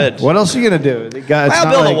 It's good. What else are you going to do?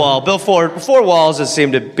 I'll build a wall. Build four walls that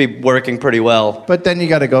seem to be working pretty well. But then you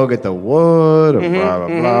got to go get the wood, and blah, blah,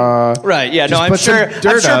 blah. Right, yeah. Just I'm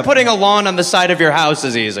sure putting a lawn on the side of your house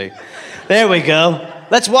is easy. There we go.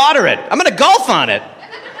 Let's water it. I'm going to golf on it.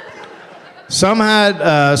 Some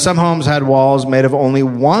homes had walls made of only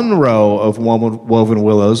one row of woven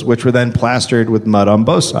willows, which were then plastered with mud on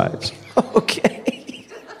both sides. Okay.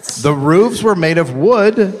 The roofs were made of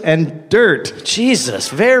wood and dirt. Jesus,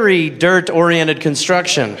 very dirt-oriented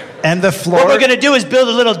construction. And the floor... What we're going to do is build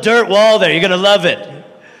a little dirt wall there. You're going to love it.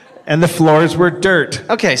 And the floors were dirt.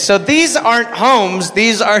 Okay, so these aren't homes.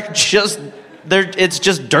 These are just... It's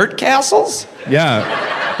just dirt castles?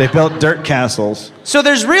 Yeah, they built dirt castles. So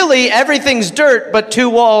there's really... Everything's dirt, but two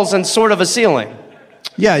walls and sort of a ceiling.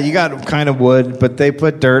 Yeah, you got kind of wood, but they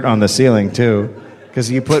put dirt on the ceiling, too. Because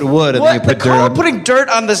you put wood and then you put dirt on... putting dirt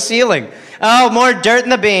on the ceiling. Oh, more dirt in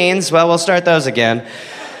the beans. Well, we'll start those again.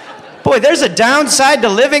 Boy, there's a downside to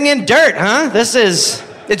living in dirt, huh?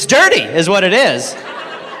 It's dirty, is what it is.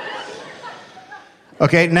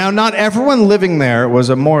 Okay, now not everyone living there was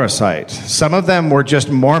a Morrisite. Some of them were just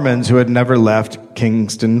Mormons who had never left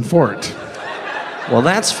Kingston Fort. Well,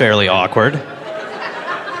 that's fairly awkward.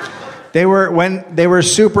 They were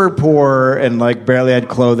super poor and like barely had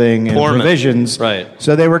clothing and provisions. Right.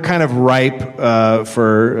 So they were kind of ripe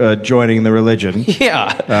for joining the religion.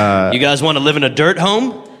 Yeah. You guys want to live in a dirt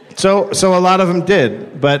home? So a lot of them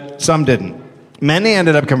did, but some didn't. Many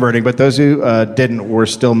ended up converting, but those who didn't were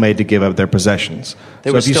still made to give up their possessions.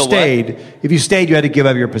 If you stayed, you had to give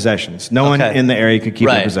up your possessions. No one in the area could keep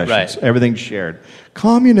their possessions. Right. Everything's shared.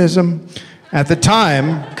 Communism. At the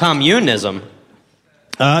time... Communism?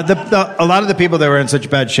 A lot of the people that were in such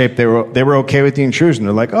bad shape, they were okay with the intrusion.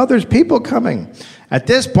 They're like, oh, there's people coming. At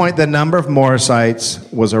this point, the number of Morrisites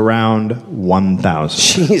was around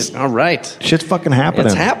 1,000. Jeez, all right. Shit's fucking happening.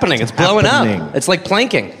 It's happening. It's blowing up. It's like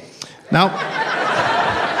planking. Now,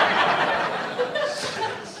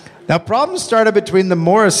 problems started between the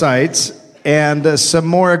Morrisites and some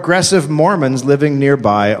more aggressive Mormons living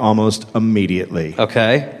nearby almost immediately.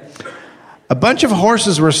 Okay. A bunch of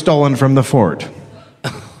horses were stolen from the fort.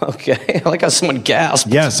 Okay, I like how someone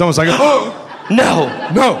gasped. Yeah, someone's like, oh!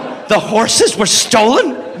 No! The horses were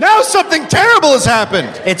stolen? Now something terrible has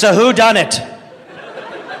happened! It's a whodunit.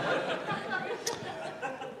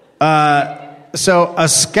 So a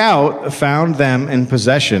scout found them in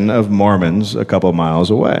possession of Mormons a couple miles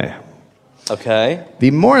away. Okay. The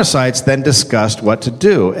Morrisites then discussed what to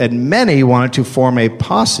do, and many wanted to form a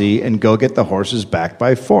posse and go get the horses back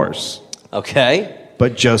by force. Okay.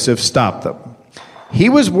 But Joseph stopped them. He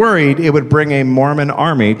was worried it would bring a Mormon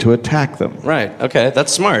army to attack them. Right, okay,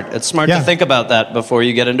 that's smart. It's smart to think about that before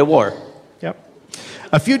you get into war. Yep.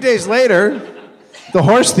 A few days later, the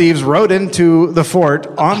horse thieves rode into the fort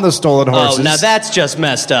on the stolen horses. Oh, now that's just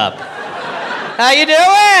messed up. How you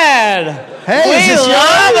doing? Hey, we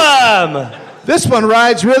love them. This one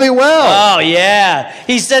rides really well. Oh, yeah.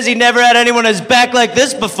 He says he never had anyone on his back like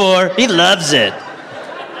this before. He loves it.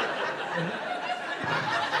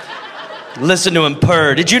 Listen to him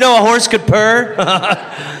purr. Did you know a horse could purr?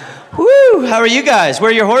 Woo, how are you guys? Where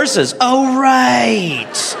are your horses? Oh,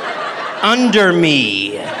 right. Under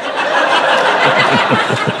me.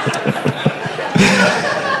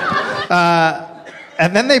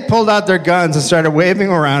 And then they pulled out their guns and started waving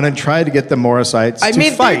around and tried to get the Morrisites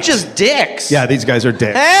to fight. They're just dicks. Yeah, these guys are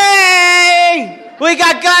dicks. Hey! We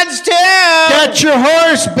got guns, too! Get your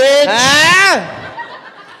horse, bitch! Ah!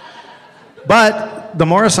 But the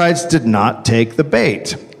Morrisites did not take the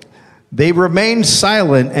bait. They remained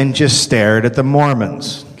silent and just stared at the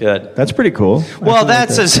Mormons. Good. That's pretty cool. Well,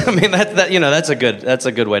 that's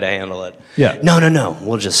a good way to handle it. Yeah. No.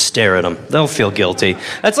 We'll just stare at them. They'll feel guilty.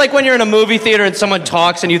 That's like when you're in a movie theater and someone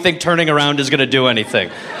talks and you think turning around is going to do anything.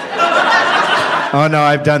 Oh, no,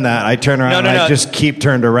 I've done that. I turn around and I just keep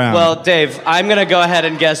turned around. Well, Dave, I'm going to go ahead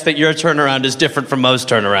and guess that your turnaround is different from most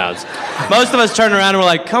turnarounds. Most of us turn around and we're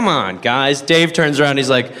like, come on, guys. Dave turns around and he's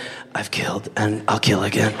like, I've killed and I'll kill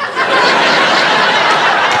again.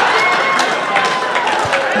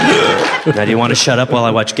 Now, do you want to shut up while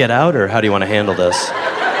I watch Get Out, or how do you want to handle this?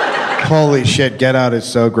 Holy shit, Get Out is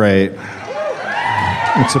so great.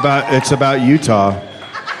 It's about Utah.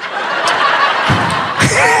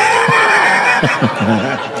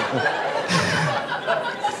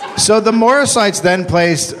 So the Morrisites then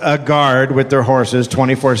placed a guard with their horses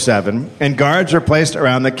 24/7, and guards are placed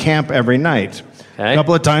around the camp every night. Okay. A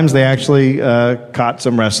couple of times they actually caught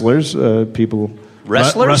some wrestlers, people...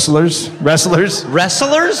 Wrestlers?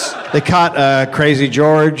 Wrestlers? They caught Crazy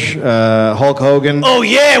George, Hulk Hogan. Oh,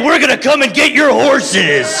 yeah, we're going to come and get your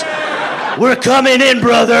horses. We're coming in,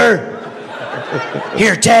 brother.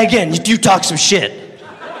 Here, tag in. You talk some shit.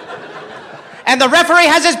 And the referee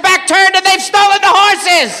has his back turned and they've stolen the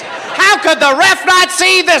horses. How could the ref not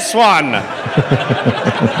see this one?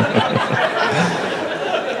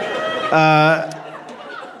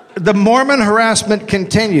 The Mormon harassment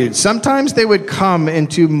continued. Sometimes they would come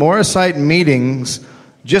into Morrisite meetings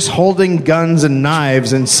just holding guns and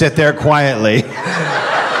knives and sit there quietly.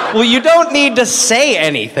 Well, you don't need to say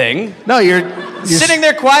anything. No, you're sitting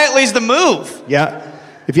there quietly is the move. Yeah.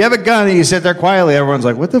 If you have a gun and you sit there quietly, everyone's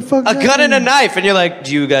like, what the fuck? A gun and a knife. And you're like,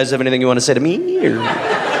 do you guys have anything you want to say to me? Or...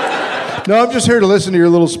 No, I'm just here to listen to your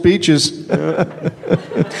little speeches. We're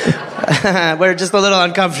just a little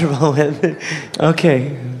uncomfortable with it.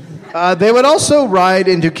 Okay. They would also ride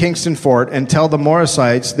into Kingston Fort and tell the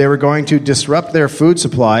Morrisites they were going to disrupt their food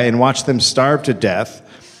supply and watch them starve to death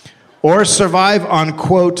or survive on,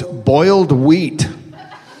 quote, boiled wheat.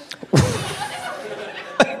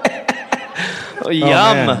 Yum.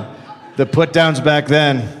 Man. The put-downs back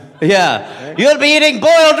then. Yeah. You'll be eating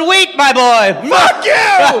boiled wheat, my boy. Fuck you!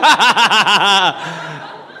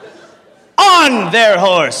 On their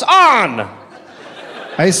horse. On.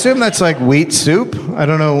 I assume that's like wheat soup. I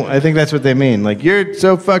don't know. I think that's what they mean. Like, you're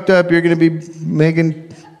so fucked up, you're going to be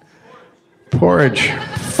making porridge.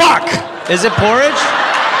 Fuck! Is it porridge?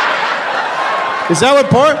 Is that what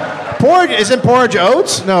porridge? Isn't porridge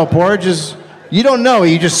oats? No, porridge is... You don't know.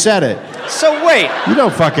 You just said it. So wait. You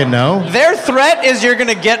don't fucking know. Their threat is you're going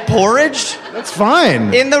to get porridge? That's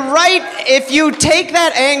fine. If you take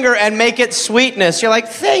that anger and make it sweetness, you're like,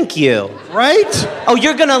 thank you. Right? Oh,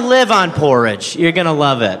 you're going to live on porridge. You're going to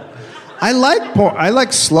love it. I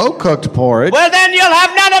like slow-cooked porridge. Well, then you'll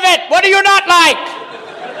have none of it. What do you not like?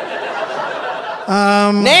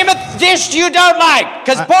 Name a dish you don't like,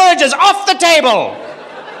 because porridge is off the table.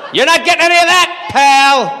 You're not getting any of that,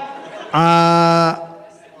 pal.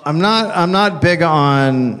 I'm not big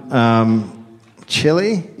on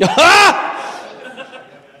chili.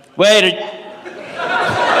 Wait.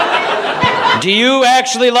 Do you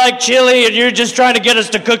actually like chili and you're just trying to get us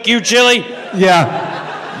to cook you chili?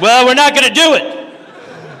 Yeah. Well, we're not going to do it.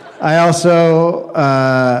 I also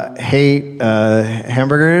hate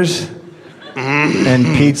hamburgers and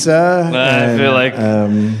pizza. I feel like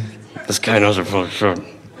this guy knows it for sure.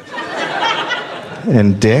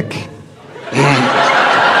 And dick.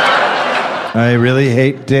 I really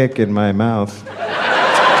hate dick in my mouth.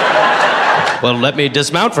 Well, let me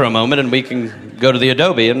dismount for a moment and we can go to the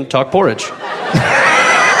Adobe and talk porridge.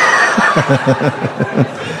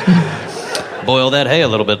 Boil that hay a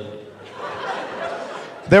little bit.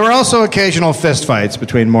 There were also occasional fistfights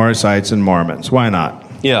between Morrisites and Mormons. Why not?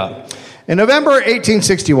 Yeah. In November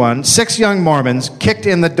 1861, 6 young Mormons kicked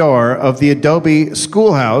in the door of the Adobe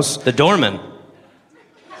schoolhouse. The doorman.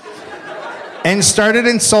 And started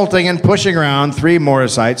insulting and pushing around 3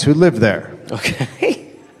 Morrisites who lived there. Okay.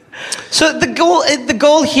 So the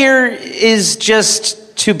goal here is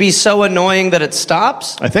just to be so annoying that it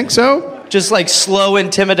stops? I think so. Just like slow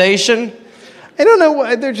intimidation? I don't know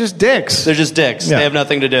why. They're just dicks. They're just dicks. Yeah. They have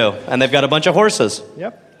nothing to do. And they've got a bunch of horses.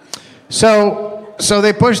 Yep. So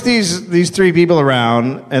they push these three people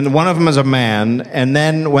around, and one of them is a man, and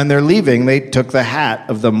then when they're leaving, they took the hat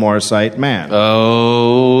of the Morrisite man.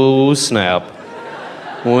 Oh, snap.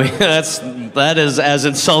 That is as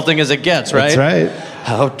insulting as it gets, right? That's right.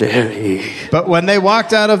 How dare he? But when they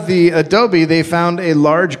walked out of the adobe, they found a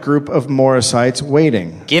large group of Morrisites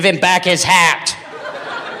waiting. Give him back his hat.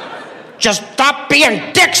 Just stop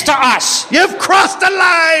being dicks to us. You've crossed the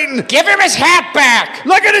line! Give him his hat back.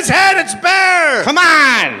 Look at his hat, it's bare! Come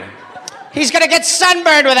on. He's going to get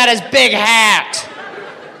sunburned without his big hat.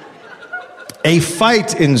 A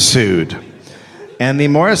fight ensued, and the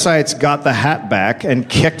Morrisites got the hat back and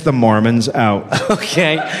kicked the Mormons out.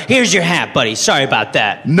 Okay, here's your hat, buddy. Sorry about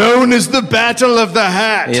that. Known as the Battle of the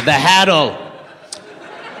Hat. Yeah, the hat'll.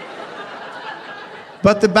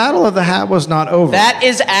 But the Battle of the Hat was not over. That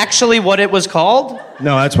is actually what it was called?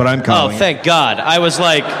 No, that's what I'm calling it. Oh, thank God. I was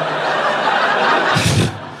like,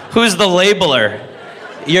 who's the labeler?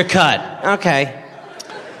 You're cut. Okay.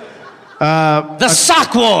 The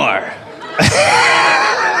Sock War.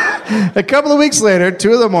 A couple of weeks later,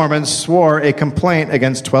 two of the Mormons swore a complaint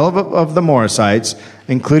against 12 of the Morrisites,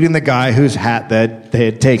 including the guy whose hat that they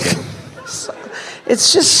had taken.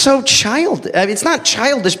 It's just so childish. I mean, it's not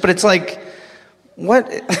childish, but it's like, what?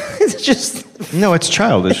 It's just... No, it's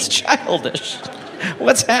childish. It's childish.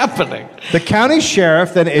 What's happening? The county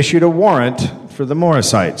sheriff then issued a warrant for the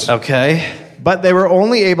Morrisites. Okay. But they were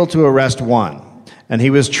only able to arrest one. And he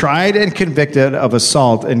was tried and convicted of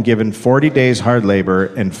assault and given 40 days hard labor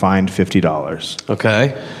and fined $50.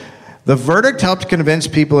 Okay. The verdict helped convince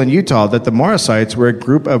people in Utah that the Morrisites were a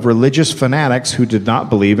group of religious fanatics who did not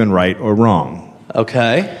believe in right or wrong.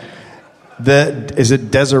 Okay. Is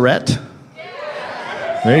it Deseret?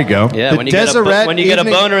 There you go. Yeah, the when you get a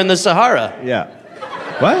boner in the Sahara. Yeah.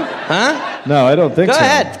 What? Huh? No, I don't think Go so. Go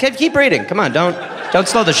ahead. Keep reading. Come on, don't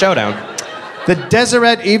slow the show down. The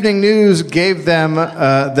Deseret Evening News gave them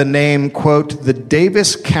the name, quote, the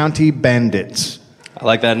Davis County Bandits. I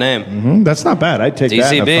like that name. Mm-hmm. That's not bad. I'd take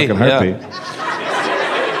that in a fucking heartbeat. Yeah.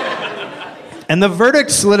 And the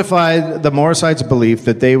verdict solidified the Morrisites' belief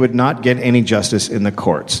that they would not get any justice in the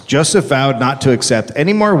courts. Joseph vowed not to accept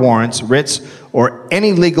any more warrants, writs, or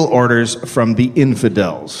any legal orders from the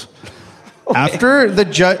infidels. Okay. After the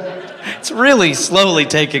judge... It's really slowly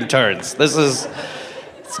taking turns.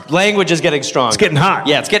 Language is getting strong. It's getting hot.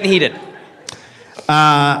 Yeah, it's getting heated.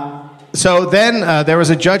 So then there was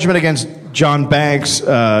a judgment against John Banks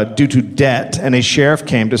due to debt, and a sheriff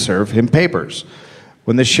came to serve him papers.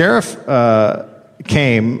 When the sheriff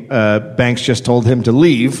came, Banks just told him to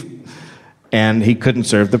leave, and he couldn't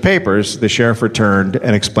serve the papers. The sheriff returned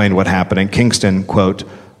and explained what happened in Kingston, quote,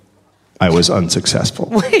 I was unsuccessful.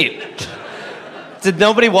 Wait. Did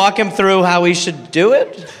nobody walk him through how he should do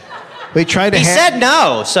it? He tried to He said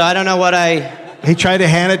no, so I don't know what He tried to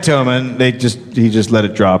hand it to him, and he just let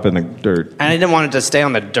it drop in the dirt. And I didn't want it to stay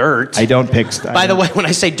on the dirt. I don't pick... By the way, when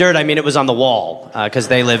I say dirt, I mean it was on the wall, because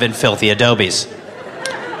they live in filthy adobes.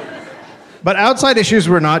 But outside issues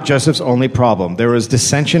were not Joseph's only problem. There was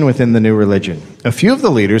dissension within the new religion. A few of the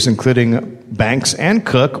leaders, including Banks and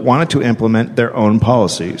Cook, wanted to implement their own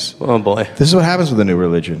policies. Oh, boy. This is what happens with the new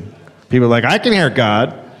religion. People are like, I can hear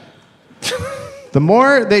God. The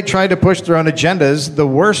more they tried to push their own agendas, the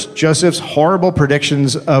worse Joseph's horrible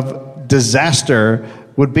predictions of disaster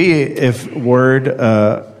would be if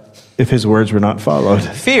his words were not followed.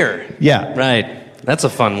 Fear. Yeah. Right. That's a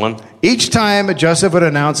fun one. Each time Joseph would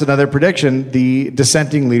announce another prediction, the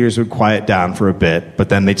dissenting leaders would quiet down for a bit, but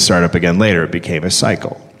then they'd start up again later. It became a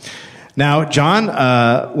cycle. Now, John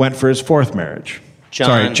went for his fourth marriage.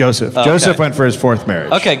 Joseph. Oh, Joseph okay. went for his fourth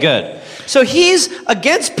marriage. Okay, good. So he's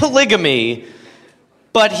against polygamy,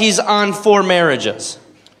 but he's on 4 marriages.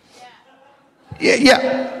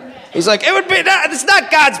 Yeah. He's like, it's not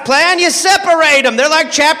God's plan. You separate them. They're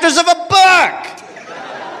like chapters of a book.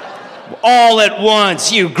 All at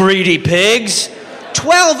once, you greedy pigs.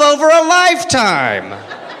 12 over a lifetime.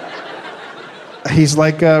 He's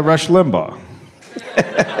like Rush Limbaugh.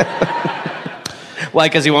 Why,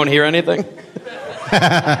 because he won't hear anything?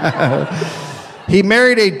 He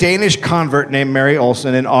married a Danish convert named Mary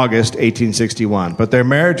Olsen in August 1861, but their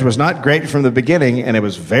marriage was not great from the beginning, and it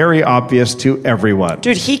was very obvious to everyone.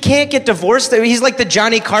 Dude, he can't get divorced. He's like the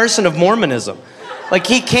Johnny Carson of Mormonism. Like,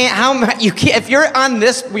 he can't, if you're on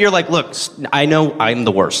this, you're like, look, I know I'm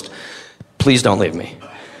the worst. Please don't leave me.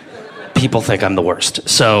 People think I'm the worst,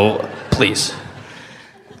 so please.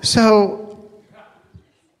 So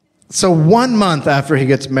 1 month after he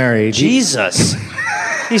gets married... Jesus.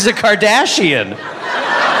 He's a Kardashian.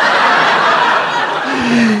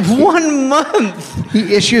 1 month.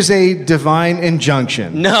 He issues a divine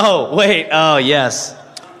injunction. No, wait. Oh, yes.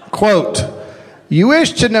 Quote, "You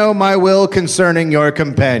wish to know my will concerning your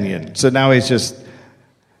companion." So now he's just...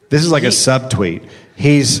 This is like a subtweet.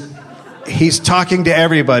 He's talking to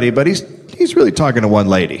everybody, but he's really talking to one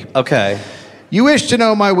lady. Okay. "You wish to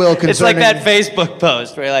know my will concerning..." It's like that Facebook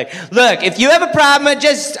post where you're like, look, if you have a problem,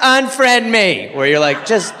 just unfriend me. Where you're like,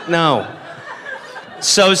 just no.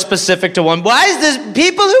 So specific to one. Why is this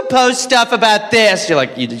people who post stuff about this? You're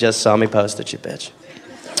like, you just saw me post it, you bitch.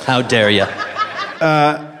 How dare you?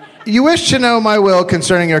 "You wish to know my will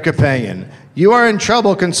concerning your companion. You are in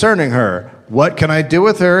trouble concerning her. What can I do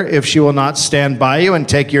with her if she will not stand by you and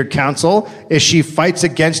take your counsel? If she fights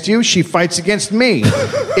against you, she fights against me.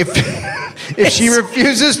 If she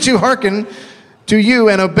refuses to hearken to you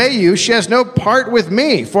and obey you, she has no part with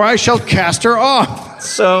me, for I shall cast her off."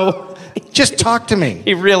 So Just talk to me.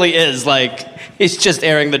 he really is like, he's just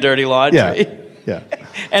airing the dirty laundry. Yeah.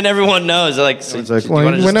 And everyone knows, like, so, It's like, do you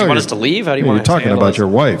want we know us to leave? How do you You're want us to talking handle about this? your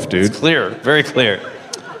wife, dude. It's clear, very clear.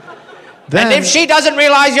 Then, And if she doesn't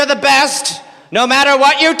realize you're the best, no matter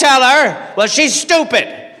what you tell her, well, she's stupid.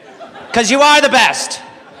 Because you are the best.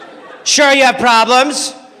 Sure, you have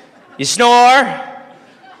problems. You snore.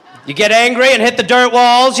 You get angry and hit the dirt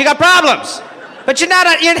walls. You got problems. But you're not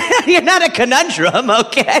a conundrum,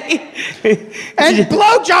 okay? and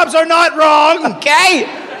blowjobs are not wrong. Okay?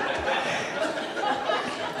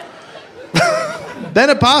 Then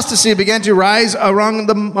apostasy began to rise among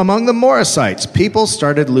the Morrisites. People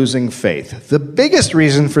started losing faith. The biggest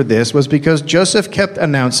reason for this was because Joseph kept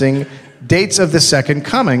announcing dates of the second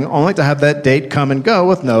coming, only to have that date come and go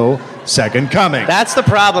with no second coming. That's the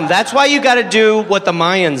problem. That's why you got to do what the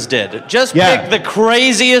Mayans did. Just pick the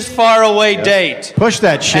craziest faraway date. Push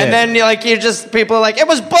that shit. And then people are like, it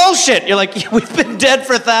was bullshit. You're like, we've been dead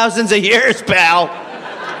for thousands of years, pal.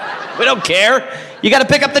 We don't care. You got to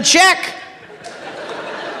pick up the check.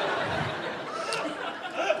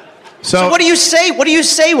 So what do you say? What do you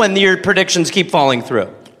say when your predictions keep falling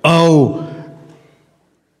through? Oh.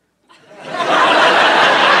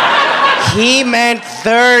 He meant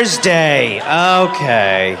Thursday.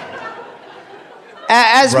 Okay.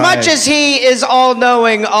 As much as he is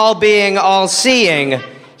all-knowing, all-being, all-seeing,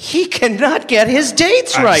 he cannot get his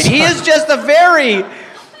dates right. He is just a very...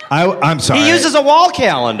 I'm sorry. He uses a wall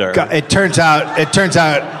calendar. It turns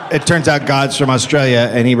out God's from Australia,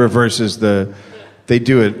 and he reverses the... They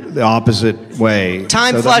do it the opposite way.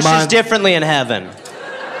 Time so flushes differently in heaven.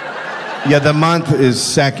 Yeah, the month is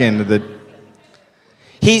second.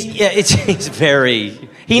 He's very...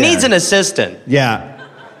 He needs an assistant. Yeah.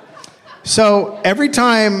 So every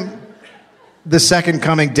time the second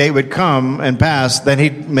coming date would come and pass, then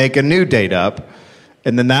he'd make a new date up,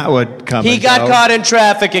 and then that would come. He got caught in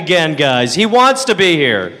traffic again, guys. He wants to be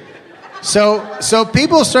here. So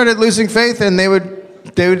people started losing faith, and they would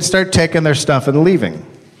start taking their stuff and leaving.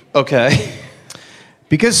 Okay.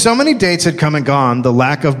 Because so many dates had come and gone, the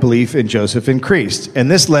lack of belief in Joseph increased,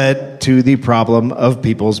 and this led to the problem of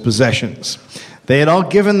people's possessions. They had all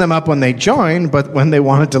given them up when they joined, but when they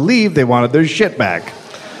wanted to leave, they wanted their shit back.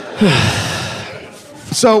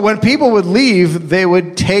 So when people would leave, they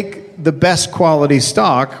would take the best quality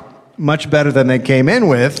stock, much better than they came in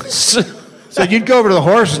with. So you'd go over to the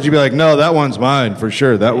horses, and you'd be like, no, that one's mine, for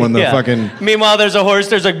sure. That one, fucking... Meanwhile, there's a horse,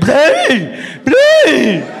 there's like, bleh,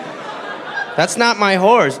 bleh. That's not my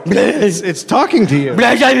horse. It's talking to you.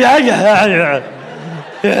 Now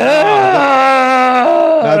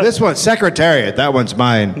this one, Secretariat, that one's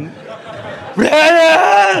mine. Wait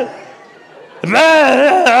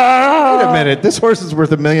a minute, this horse is worth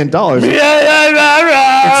 $1 million.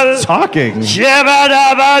 It's talking.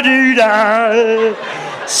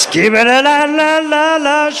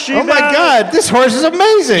 Oh my God, this horse is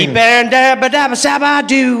amazing.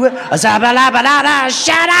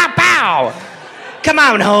 Come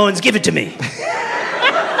on, Horns, give it to me.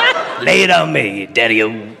 Lay it on me,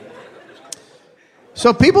 daddy-o.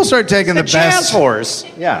 So people start taking the It's a jazz best horse.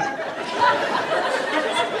 Yeah.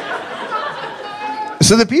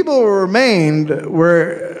 So the people who remained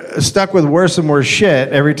were stuck with worse and worse shit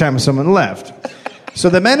every time someone left. So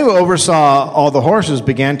the men who oversaw all the horses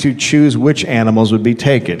began to choose which animals would be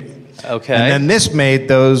taken. Okay. And then this made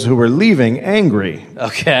those who were leaving angry.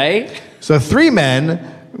 Okay. So 3 men,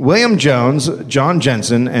 William Jones, John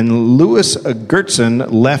Jensen, and Louis Gertson,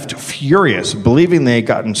 left furious, believing they had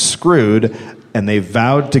gotten screwed, and they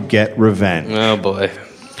vowed to get revenge. Oh, boy.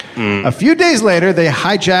 A few days later, they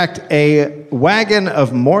hijacked a wagon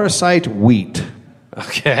of Morrisite wheat,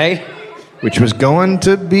 Okay. which was going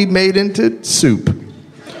to be made into soup.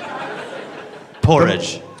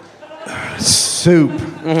 Porridge. Soup.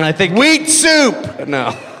 I think... Wheat soup!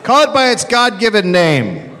 No. Call it by its God-given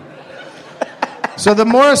name. So the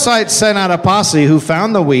Morrisites sent out a posse who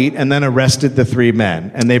found the wheat and then arrested the 3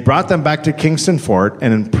 men. And they brought them back to Kingston Fort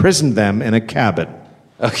and imprisoned them in a cabin.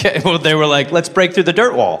 Okay, well, they were like, let's break through the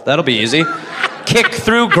dirt wall. That'll be easy. Kick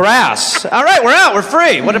through grass. All right, we're out. We're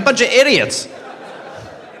free. What a bunch of idiots.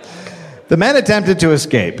 The men attempted to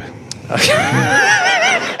escape.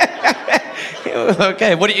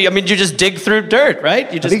 Okay, what do you... I mean, you just dig through dirt,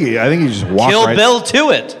 right? You just I think you just walk Kill right... Bill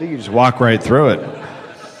to it. I think you just walk right through it.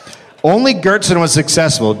 Only Gertson was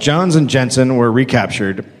successful. Jones and Jensen were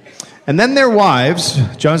recaptured. And then their wives,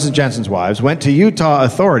 Jones and Jensen's wives, went to Utah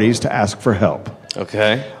authorities to ask for help.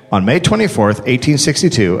 Okay. On May 24th,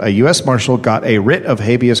 1862, a U.S. Marshal got a writ of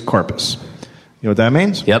habeas corpus. You know what that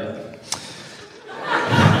means? Yep.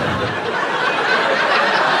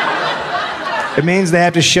 It means they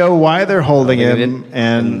have to show why they're holding him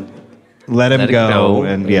and let him go.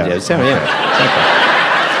 And yeah. Exactly.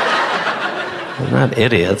 They're not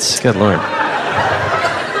idiots. Good Lord.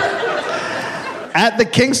 At the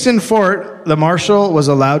Kingston Fort, the marshal was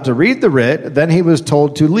allowed to read the writ, then he was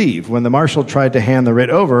told to leave. When the marshal tried to hand the writ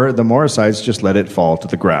over, the Morrisites just let it fall to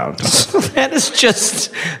the ground. That is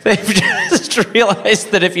just... They've just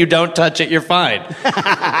realized that if you don't touch it, you're fine.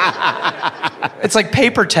 It's like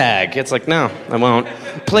paper tag. It's like, no, I won't.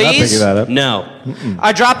 Please? Not picking that up. No.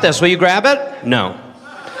 I dropped this. Will you grab it? No.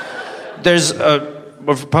 There's a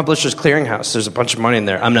Publishers Clearinghouse. There's a bunch of money in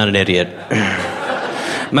there. I'm not an idiot.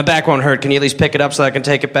 My back won't hurt. Can you at least pick it up so I can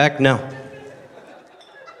take it back? No.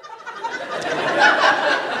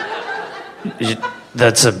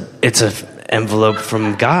 It's a envelope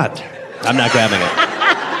from God. I'm not grabbing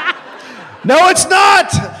it. No, it's not!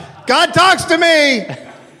 God talks to me!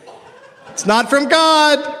 It's not from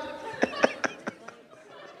God!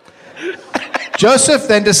 Joseph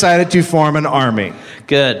then decided to form an army.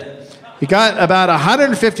 Good. He got about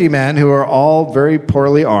 150 men who are all very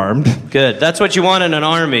poorly armed. Good. That's what you want in an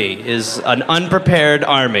army, is an unprepared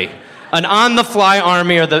army. An on-the-fly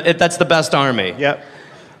army, that's the best army. Yep.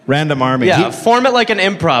 Random army. Yeah, form it like an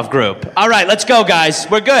improv group. All right, let's go, guys.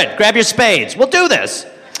 We're good. Grab your spades. We'll do this.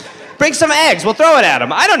 Bring some eggs. We'll throw it at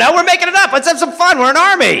them. I don't know. We're making it up. Let's have some fun. We're an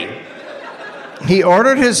army. He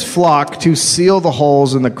ordered his flock to seal the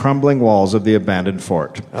holes in the crumbling walls of the abandoned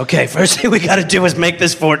fort. Okay, first thing we got to do is make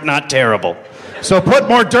this fort not terrible. So put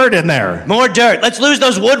more dirt in there. More dirt. Let's lose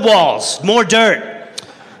those wood walls. More dirt.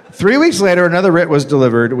 3 weeks later, another writ was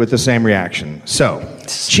delivered with the same reaction. So,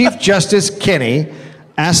 Chief Justice Kinney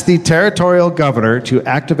asked the territorial governor to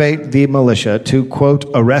activate the militia to, quote,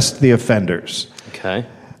 arrest the offenders. Okay.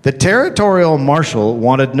 The territorial marshal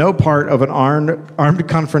wanted no part of an armed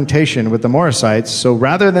confrontation with the Morrisites, so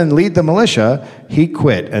rather than lead the militia, he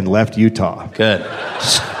quit and left Utah. Good.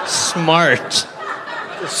 Smart.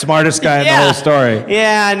 Smartest guy in the whole story.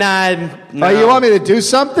 Yeah, no. Oh, you want me to do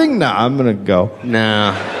something? No, I'm going to go.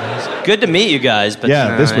 No. It's good to meet you guys, but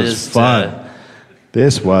yeah, this was fun.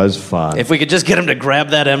 This was fun. If we could just get him to grab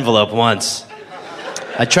that envelope once.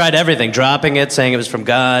 I tried everything, dropping it, saying it was from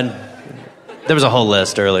God. There was a whole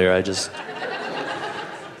list earlier.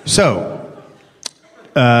 So,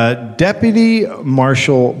 Deputy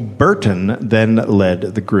Marshal Burton then led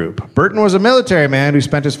the group. Burton was a military man who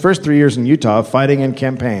spent his first 3 years in Utah fighting in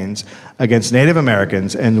campaigns against Native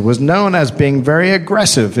Americans and was known as being very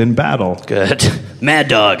aggressive in battle. Good. Mad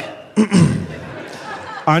Dog.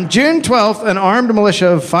 On June 12th, an armed militia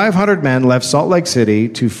of 500 men left Salt Lake City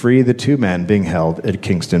to free the 2 men being held at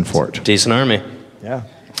Kingston Fort. Decent army. Yeah.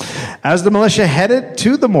 As the militia headed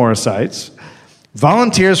to the Morrisites,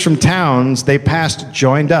 volunteers from towns they passed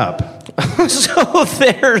joined up. So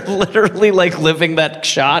they're literally like living that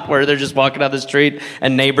shot where they're just walking down the street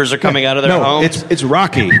and neighbors are coming out of their homes? It's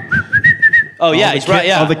Rocky. Oh, yeah, he's right,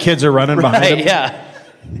 yeah. All the kids are running behind him. Yeah.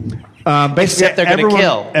 Basically, except they're going to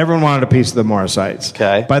kill. Everyone wanted a piece of the Morrisites.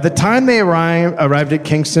 Okay. By the time they arrived at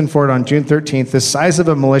Kingston Fort on June 13th, the size of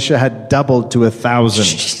the militia had doubled to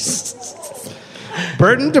 1,000.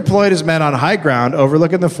 Burton deployed his men on high ground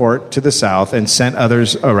overlooking the fort to the south and sent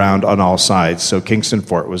others around on all sides, so Kingston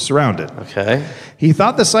Fort was surrounded. Okay. He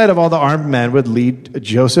thought the sight of all the armed men would lead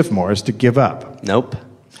Joseph Morris to give up. Nope.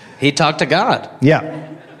 He talked to God. Yeah.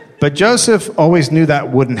 But Joseph always knew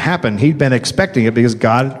that wouldn't happen. He'd been expecting it because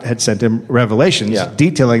God had sent him revelations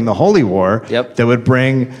detailing the holy war that would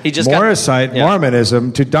bring Morrisite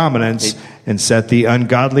Mormonism to dominance and set the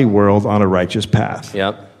ungodly world on a righteous path.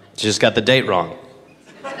 Yep. Just got the date wrong.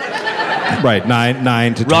 Right,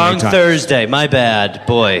 9 to 20 Wrong times. Thursday. My bad.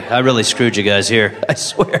 Boy, I really screwed you guys here. I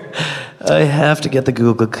swear. I have to get the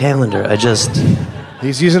Google Calendar.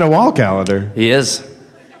 He's using a wall calendar. He is.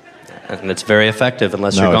 And it's very effective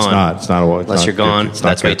unless you're No, gone. it's not. It's not a wall. Unless you're gone.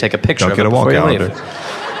 That's why you take a picture Don't of get it a wall before you calendar.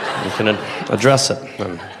 leave. You can address it.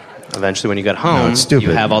 And eventually, when you get home, it's stupid.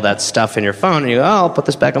 you have all that stuff in your phone, and you go, "Oh, I'll put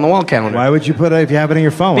this back on the wall calendar." Why would you put it if you have it in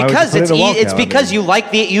your phone? Why Because would you put it in a wall it's calendar? because you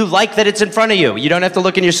like that it's in front of you. You don't have to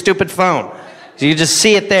look in your stupid phone. So you just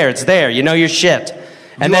see it there. It's there. You know your shit.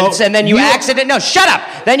 And then you no, shut up.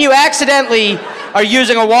 Then you accidentally are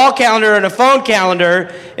using a wall calendar and a phone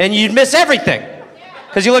calendar, and you miss everything.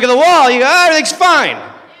 Because you look at the wall, you go, "Oh, everything's fine."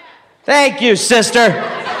 Thank you, sister.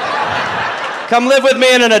 Come live with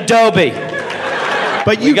me in an Adobe.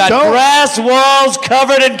 But You got brass walls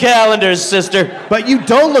covered in calendars, sister. But you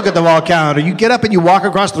don't look at the wall calendar. You get up and you walk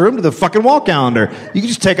across the room to the fucking wall calendar. You can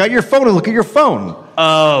just take out your phone and look at your phone.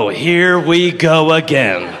 Oh, here we go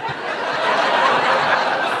again.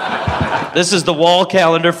 This is the wall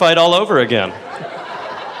calendar fight all over again.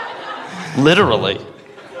 Literally.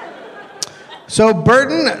 So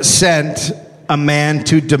Burton sent a man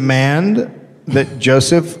to demand that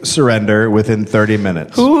Joseph surrender within 30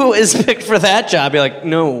 minutes. Who is picked for that job? You're like,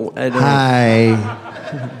 no, I don't.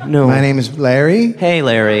 Hi, No. my name is Larry. Hey,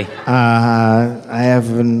 Larry. I have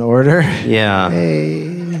an order. Yeah.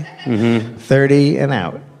 Hey. 30 and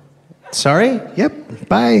out. Sorry? Yep,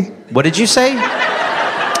 bye. What did you say?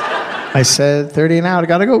 I said 30 and out. I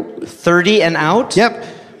gotta go. 30 and out? Yep,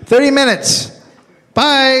 30 minutes.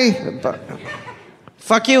 Bye.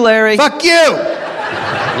 Fuck you, Larry. Fuck you.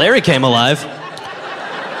 Larry came alive.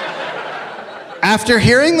 After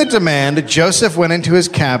hearing the demand, Joseph went into his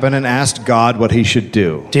cabin and asked God what he should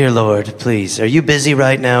do. Dear Lord, please, are you busy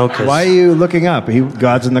right now? 'Cause- Why are you looking up?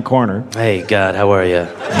 God's in the corner. Hey, God, how are you?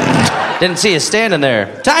 Didn't see you standing there.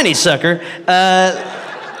 Tiny sucker.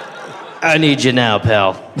 I need you now,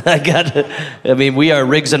 pal. We are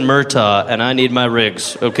Riggs and Murtaugh, and I need my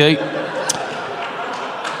Riggs, okay?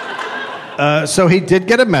 So he did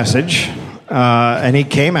get a message, and he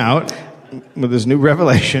came out with his new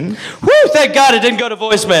revelation. Woo, thank God it didn't go to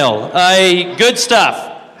voicemail. Good stuff.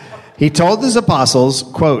 He told his apostles,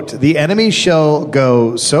 quote, "The enemy shall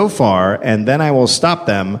go so far, and then I will stop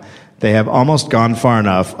them. They have almost gone far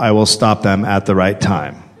enough. I will stop them at the right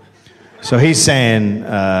time." So he's saying,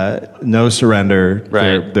 no surrender.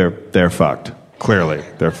 Right. They're fucked. Clearly,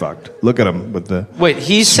 they're fucked. Look at them with the... Wait,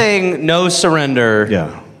 he's saying no surrender. Yeah.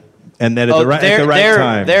 And then at the right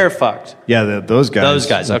time. They're fucked. Yeah, those guys. Those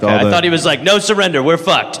guys, With okay. all I the- thought he was like, no surrender, we're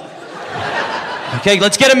fucked. Okay,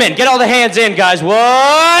 let's get them in. Get all the hands in, guys. What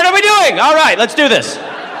are we doing? All right, let's do this.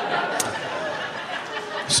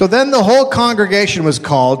 So then the whole congregation was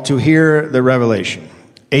called to hear the revelation.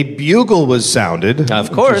 A bugle was sounded. Of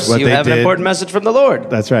which course, is what you they have an did. important message from the Lord.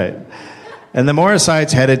 That's right. And the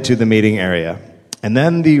Morrisites headed to the meeting area. And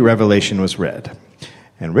then the revelation was read.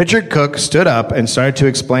 And Richard Cook stood up and started to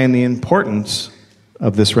explain the importance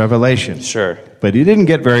of this revelation. Sure. But he didn't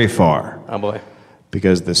get very far. Oh, boy.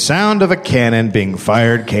 Because the sound of a cannon being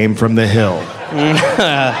fired came from the hill.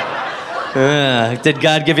 Did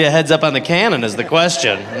God give you a heads up on the cannon is the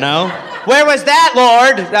question, no? Where was that,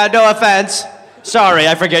 Lord? No offense. Sorry,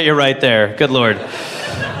 I forget you're right there. Good Lord.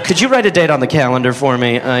 Could you write a date on the calendar for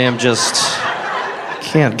me? Can't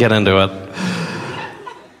get into it.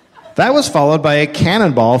 That was followed by a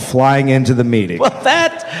cannonball flying into the meeting. Well,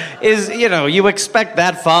 that is, you expect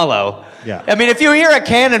that follow. Yeah. I mean, if you hear a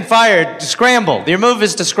cannon fired, scramble. Your move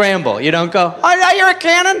is to scramble. You don't go, oh, I hear a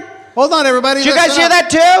cannon? Hold on, everybody. Did you guys hear that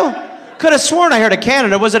too? Could have sworn I heard a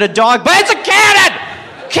cannon. Or was it a dog? But it's a cannon!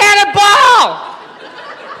 Cannonball!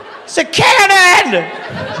 It's a cannon!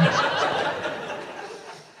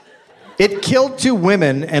 It killed 2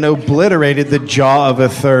 women and obliterated the jaw of a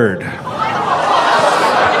third.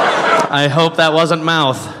 I hope that wasn't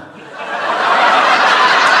mouth.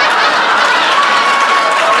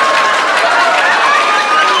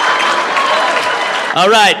 All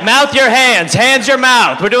right, mouth your hands, hands your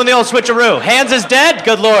mouth. We're doing the old switcheroo. Hands is dead?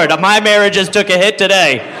 Good Lord, my marriage just took a hit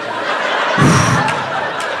today.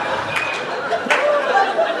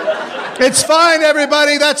 It's fine,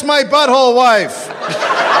 everybody. That's my butthole wife.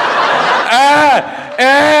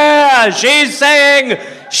 She's saying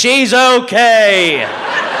she's okay.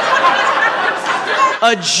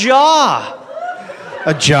 A jaw.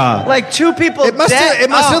 A jaw. Like 2 people It must dead. have, it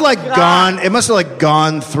must have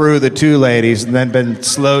gone through the 2 ladies and then been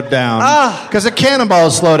slowed down. Because a cannonball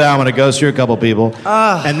is slowed down when it goes through a couple people.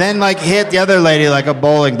 And then hit the other lady like a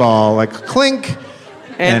bowling ball, like clink.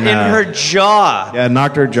 And in her jaw. Yeah,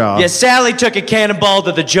 knocked her jaw. Yeah, Sally took a cannonball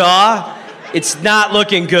to the jaw. It's not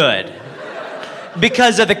looking good.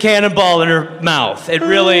 because of the cannonball in her mouth. It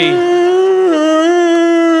really...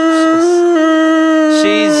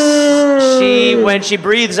 When she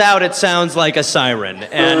breathes out, it sounds like a siren.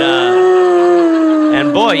 And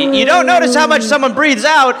boy, you don't notice how much someone breathes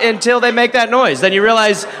out until they make that noise. Then you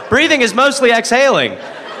realize breathing is mostly exhaling.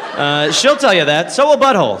 She'll tell you that. So will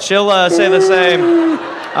Butthole. She'll say the same.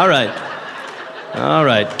 All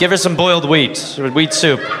right. Give her some boiled wheat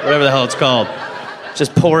soup, whatever the hell it's called.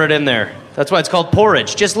 Just pour it in there. That's why it's called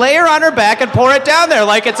porridge. Just lay her on her back and pour it down there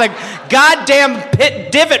like it's a goddamn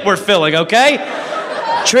pit divot we're filling, okay?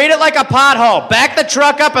 Treat it like a pothole. Back the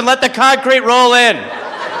truck up and let the concrete roll in.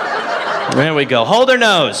 There we go. Hold her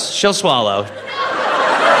nose. She'll swallow.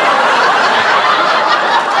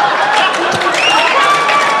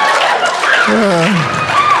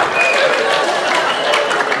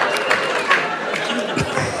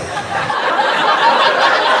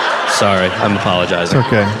 Sorry, I'm apologizing.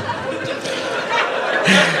 Okay.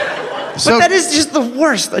 But that is just the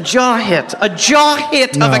worst. A jaw hit. A jaw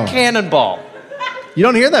hit of a cannonball. You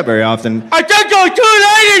don't hear that very often. I think those 2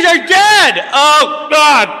 ladies are dead. Oh,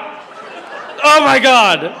 God. Oh, my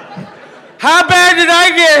God. How bad did I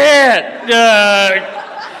get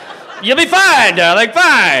hit? You'll be fine, darling,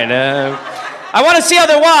 fine. I want to see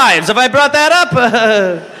other wives. Have I brought that up?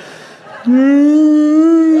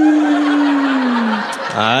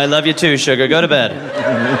 I love you too, sugar. Go to bed.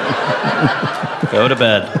 Go to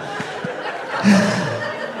bed.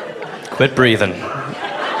 Quit breathing.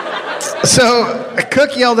 So,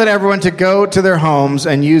 Cook yelled at everyone to go to their homes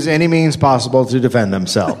and use any means possible to defend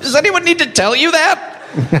themselves. Does anyone need to tell you that?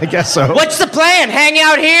 I guess so. What's the plan? Hang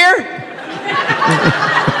out here?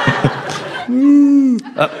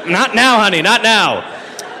 Not now, honey, not now.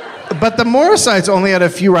 But the Morrisites only had a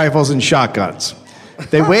few rifles and shotguns.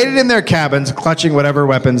 They waited in their cabins, clutching whatever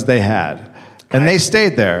weapons they had. And they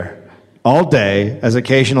stayed there all day as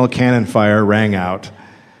occasional cannon fire rang out.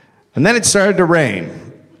 And then it started to rain.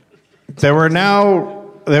 They were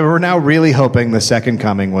now really hoping the second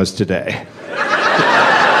coming was today.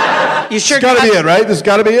 You sure? It's gotta be it, right? This has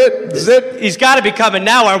gotta be it? This is it? He's gotta be coming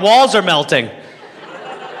now. Our walls are melting.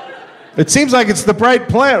 It seems like it's the bright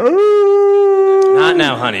plan. Not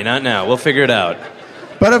now, honey, not now. We'll figure it out.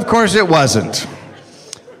 But of course it wasn't.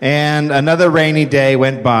 And another rainy day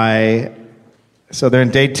went by. So they're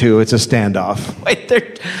in day 2. It's a standoff.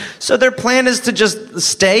 Wait, so their plan is to just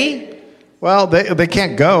stay? Well, they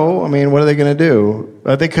can't go. I mean, what are they going to do?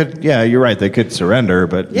 They could, yeah, you're right. They could surrender,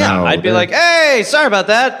 but yeah, no. I'd be like, hey, sorry about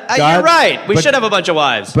that. You're right. We should have a bunch of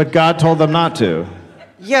wives. But God told them not to.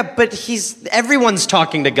 Yeah, but everyone's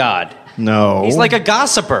talking to God. No. He's like a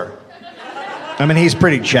gossiper. I mean, he's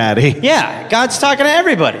pretty chatty. Yeah, God's talking to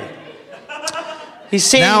everybody. He's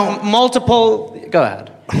seeing multiple... Go ahead.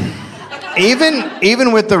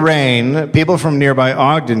 Even with the rain, people from nearby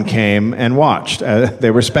Ogden came and watched. They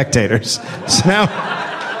were spectators. So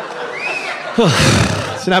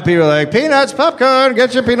now people are like, peanuts, popcorn,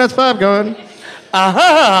 get your peanuts, popcorn. All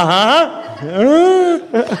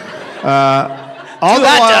the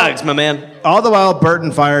hot dogs, my man. All the while,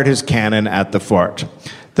 Burton fired his cannon at the fort.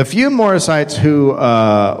 The few Morrisites who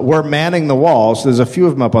were manning the walls, there's a few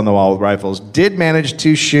of them up on the wall with rifles, did manage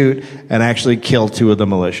to shoot and actually kill 2 of the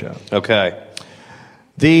militia. Okay.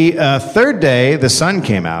 The third day, the sun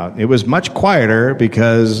came out. It was much quieter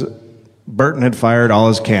because Burton had fired all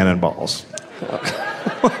his cannonballs.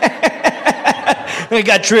 I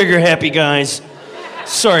got trigger happy, guys.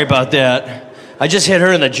 Sorry about that. I just hit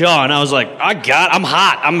her in the jaw, and I was like, I'm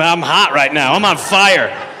hot. I'm hot right now. I'm on fire.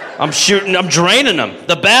 I'm shooting, I'm draining them.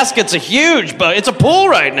 The basket's huge, but it's a pool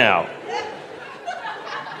right now.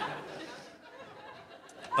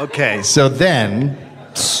 Okay, so then...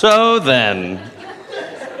 This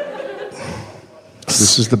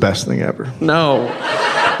is the best thing ever. No.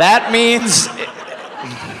 That means...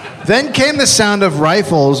 Then came the sound of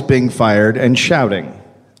rifles being fired and shouting.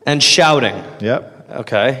 And shouting. Yep.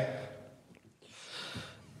 Okay.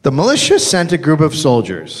 The militia sent a group of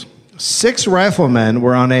soldiers. 6 riflemen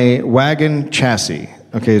were on a wagon chassis.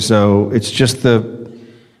 Okay, so it's just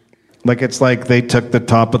it's like they took the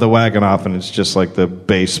top of the wagon off and it's just like the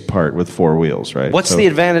base part with 4 wheels, right? What's the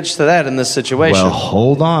advantage to that in this situation? Well,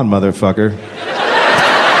 hold on, motherfucker.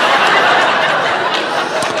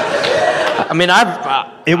 I mean,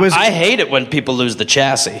 I hate it when people lose the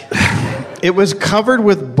chassis. It was covered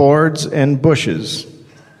with boards and bushes.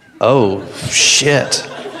 Oh, shit.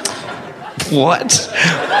 What?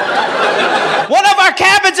 One of our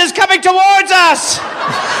cabins is coming towards us!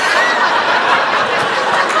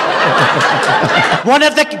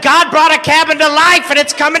 God brought a cabin to life and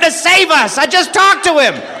it's coming to save us. I just talked to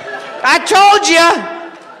him. I told you.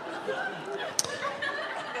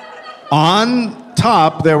 On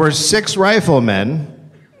top, there were 6 riflemen.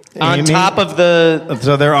 On top of the...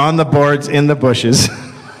 So they're on the boards in the bushes.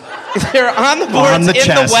 They're on the boards on the in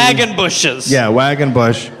chassis. the wagon bushes. Yeah, wagon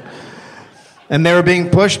bush. And they were being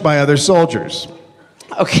pushed by other soldiers.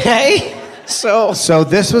 Okay. So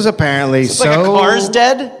this was apparently like a car's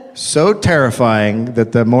dead? So terrifying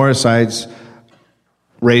that the Morrisites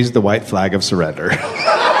raised the white flag of surrender.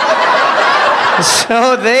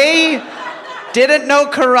 So they didn't know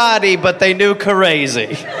karate, but they knew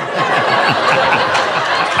crazy.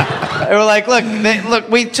 They were like, look,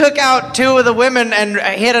 we took out 2 of the women and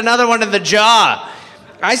hit another one in the jaw.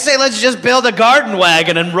 I say let's just build a garden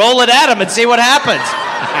wagon and roll it at them and see what happens.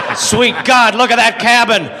 Sweet God, look at that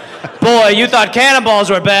cabin. Boy, you thought cannonballs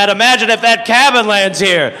were bad. Imagine if that cabin lands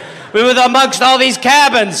here. We were amongst all these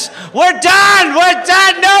cabins. We're done! We're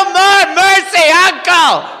done! No more mercy,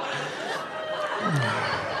 Uncle!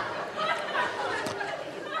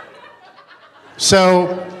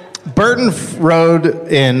 So Burton rode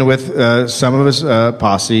in with some of his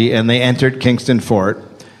posse, and they entered Kingston Fort.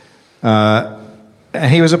 And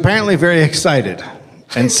he was apparently very excited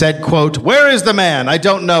and said, quote, "Where is the man? I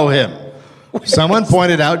don't know him." Someone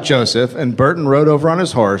pointed out Joseph, and Burton rode over on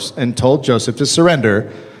his horse and told Joseph to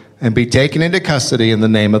surrender and be taken into custody in the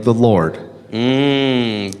name of the Lord.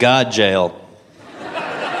 God jail.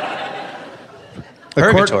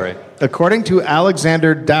 Purgatory. According to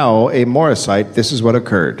Alexander Dow, a Morrisite, this is what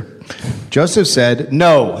occurred. Joseph said,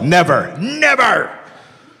 "No, never, never."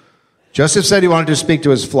 Joseph said he wanted to speak to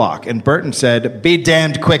his flock, and Burton said, "Be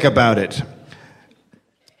damned quick about it."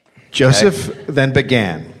 Joseph then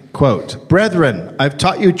began, quote, "Brethren, I've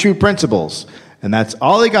taught you true principles." And that's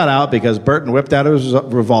all he got out because Burton whipped out his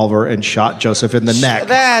revolver and shot Joseph in the neck.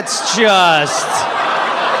 That's just...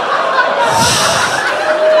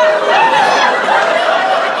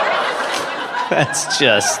 That's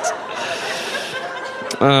just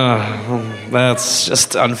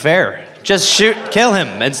unfair. Just shoot, kill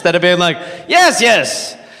him, instead of being like, yes,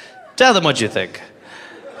 yes, tell them what you think.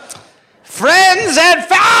 Friends and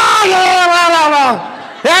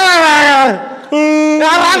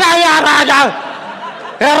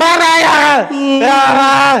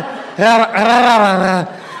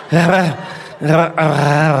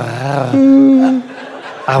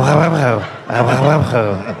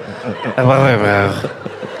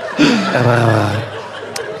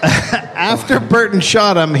After Burton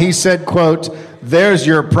shot him, he said, quote, "There's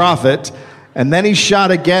your prophet." And then he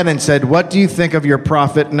shot again and said, "What do you think of your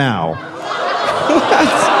prophet now?"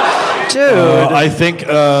 Dude. I think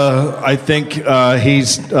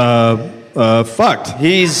he's fucked.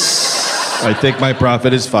 I think my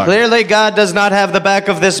prophet is fucked. Clearly God does not have the back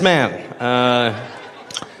of this man.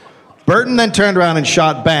 Burton then turned around and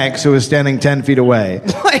shot Banks, who was standing 10 feet away.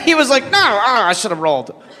 He was like, no, I should have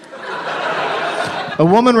rolled. A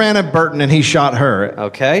woman ran at Burton, and he shot her.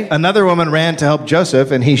 Okay. Another woman ran to help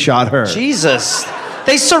Joseph, and he shot her. Jesus.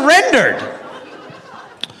 They surrendered.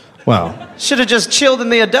 Well. Should have just chilled in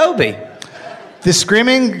the adobe. The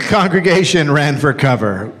screaming congregation ran for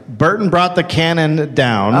cover. Burton brought the cannon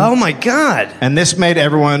down. Oh, my God. And this made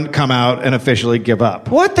everyone come out and officially give up.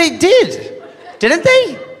 What? They did? Didn't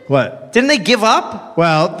they? What? Didn't they give up?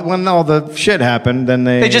 Well, when all the shit happened, then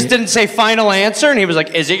they... They just didn't say final answer, and he was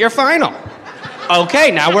like, is it your final? Okay,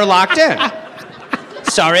 now we're locked in.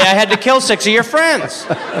 Sorry I had to kill 6 of your friends.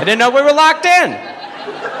 I didn't know we were locked in.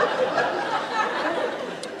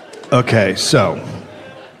 Okay, so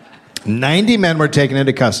 90 men were taken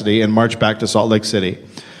into custody and marched back to Salt Lake City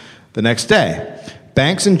the next day.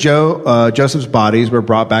 Banks and Joseph's bodies were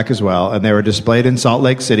brought back as well, and they were displayed in Salt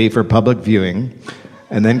Lake City for public viewing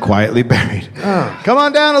and then quietly buried. Come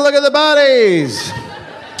on down and look at the bodies.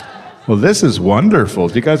 Well, this is wonderful.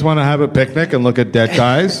 Do you guys want to have a picnic and look at dead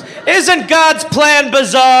guys? Isn't God's plan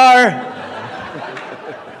bizarre?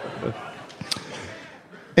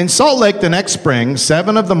 In Salt Lake the next spring,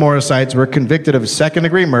 7 of the Morrisites were convicted of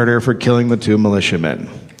second-degree murder for killing the 2 militiamen.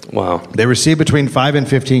 Wow. They received between 5 and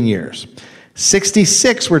 15 years.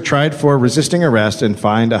 66 were tried for resisting arrest and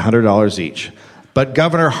fined $100 each. But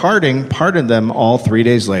Governor Harding pardoned them all 3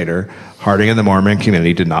 days later. Harding and the Mormon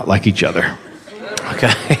community did not like each other.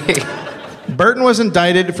 Okay. Burton was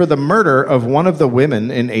indicted for the murder of one of the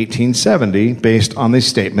women in 1870 based on the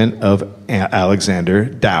statement of Alexander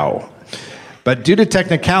Dow. But due to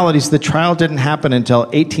technicalities, the trial didn't happen until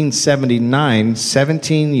 1879,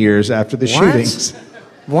 17 years after the shootings.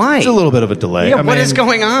 Why? It's a little bit of a delay. Yeah, what is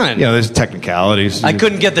going on? You know, there's technicalities. I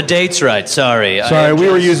couldn't get the dates right. Sorry. Sorry, we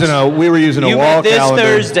were using a wall this calendar.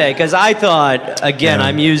 Thursday because I thought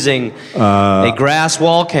I'm using a grass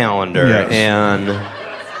wall calendar and.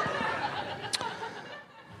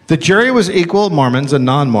 The jury was equal Mormons and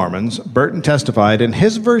non-Mormons. Burton testified, and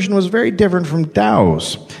his version was very different from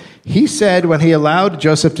Dow's. He said when he allowed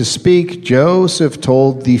Joseph to speak, Joseph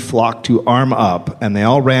told the flock to arm up, and they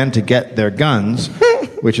all ran to get their guns,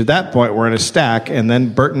 which at that point were in a stack, and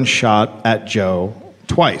then Burton shot at Joe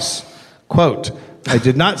twice. Quote, I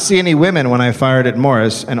did not see any women when I fired at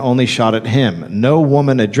Morris and only shot at him. No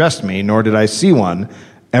woman addressed me, nor did I see one.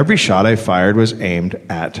 Every shot I fired was aimed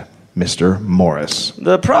at Mr. Morris.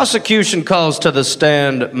 The prosecution calls to the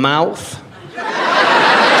stand Mouth.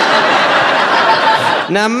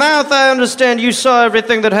 Now, Mouth, I understand you saw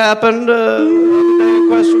everything that happened.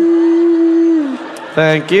 Question?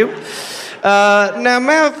 Thank you. Now,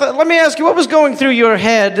 Mouth, let me ask you, what was going through your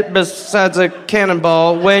head, besides a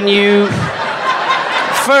cannonball, when you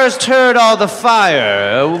first heard all the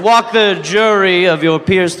fire? Walk the jury of your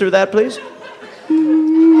peers through that, please.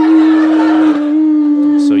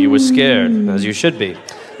 So you were scared, as you should be.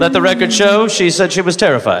 Let the record show she said she was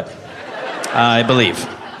terrified. I believe.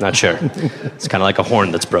 Not sure. It's kind of like a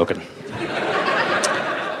horn that's broken.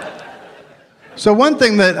 So one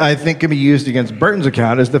thing that I think can be used against Burton's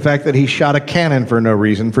account is the fact that he shot a cannon for no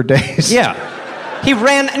reason for days. Yeah. He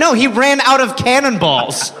ran out of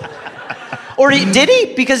cannonballs. Or did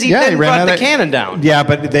he? Because he then brought the cannon down. Yeah,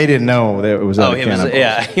 but they didn't know that it was out of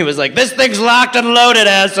cannonballs. He was like, this thing's locked and loaded,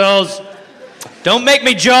 assholes. Don't make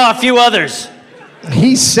me jaw a few others.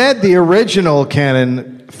 He said the original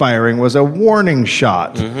cannon firing was a warning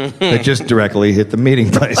shot that just directly hit the meeting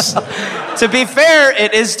place. To be fair,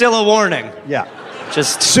 it is still a warning. Yeah.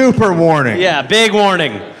 Just super warning. Yeah, big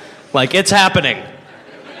warning. Like, it's happening.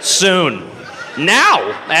 Soon. Now,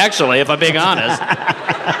 actually, if I'm being honest.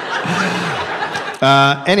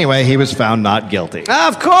 Anyway, he was found not guilty.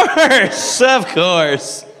 Of course.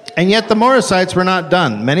 And yet the Morrisites were not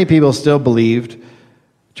done. Many people still believed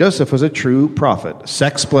Joseph was a true prophet.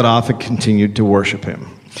 Sects split off and continued to worship him.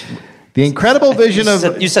 The incredible vision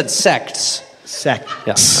You said sects. Sects.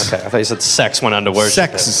 Yeah, okay. I thought you said sex went on to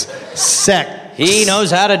worship him. Sects. He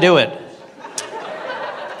knows how to do it.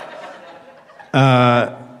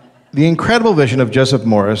 The incredible vision of Joseph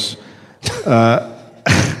Morris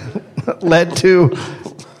led to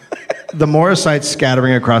the Morrisites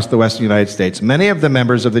scattering across the western United States. Many of the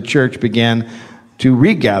members of the church began to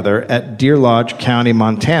regather at Deer Lodge County,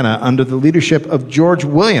 Montana, under the leadership of George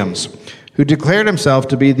Williams, who declared himself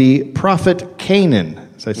to be the prophet Canaan.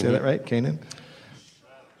 Did I say that right? Canaan?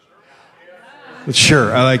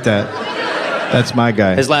 Sure, I like that. That's my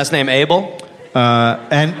guy. His last name Abel?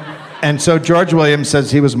 And so George Williams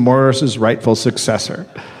says he was Morris's rightful successor.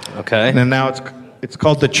 Okay. And now it's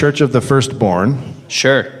called the Church of the Firstborn.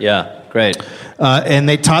 Sure, yeah, great. And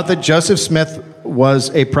they taught that Joseph Smith was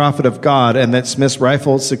a prophet of God and that Smith's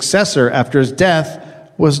rightful successor after his death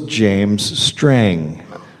was James Strang.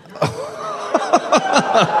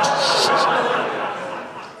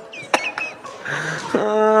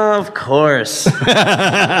 Of course.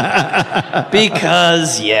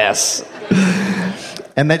 Because, yes.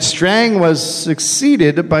 And that Strang was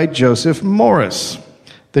succeeded by Joseph Morris.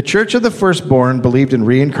 The Church of the Firstborn believed in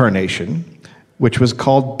reincarnation, which was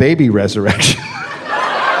called baby resurrection.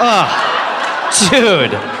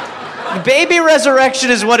 Dude, baby resurrection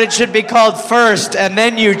is what it should be called first, and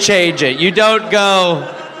then you change it. You don't go,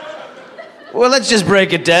 well, let's just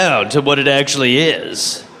break it down to what it actually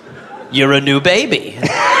is. You're a new baby.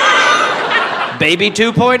 Baby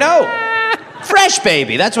 2.0. Fresh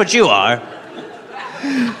baby, that's what you are.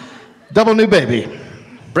 Double new baby.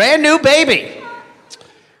 Brand new baby.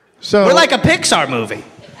 So we're like a Pixar movie.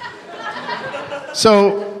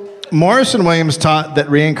 So Morris and Williams taught that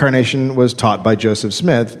reincarnation was taught by Joseph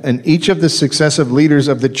Smith, and each of the successive leaders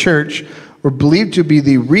of the church were believed to be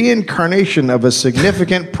the reincarnation of a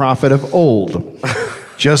significant prophet of old.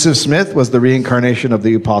 Joseph Smith was the reincarnation of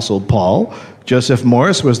the Apostle Paul. Joseph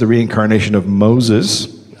Morris was the reincarnation of Moses.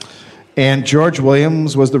 And George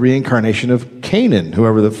Williams was the reincarnation of Canaan,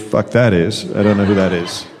 whoever the fuck that is. I don't know who that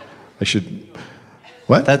is. I should...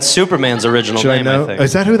 What? That's Superman's original name, I think.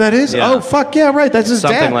 Is that who that is? Yeah. Oh, fuck, yeah, right. That's his dad.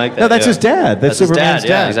 Something like that. No, that's yeah. his dad. That's Superman's his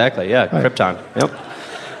dad. Yeah, exactly. Yeah, right. Krypton. Yep.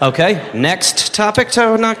 Okay, next topic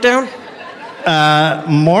to knock down.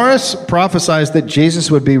 Morris prophesied that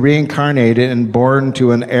Jesus would be reincarnated and born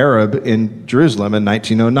to an Arab in Jerusalem in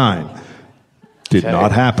 1909. Did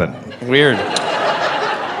not happen. Weird.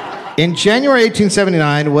 In January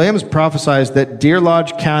 1879, Williams prophesied that Deer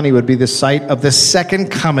Lodge County would be the site of the second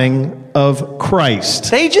coming of Christ.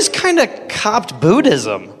 They just kind of copped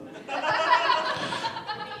Buddhism.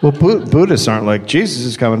 Well, Buddhists aren't like, Jesus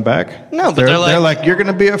is coming back. No, but they're like, you're going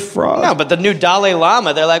to be a fraud. No, but the new Dalai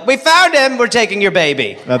Lama, they're like, we found him, we're taking your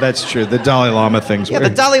baby. No, that's true. The Dalai Lama thing's weird. Yeah,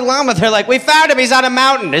 the Dalai Lama, they're like, we found him, he's on a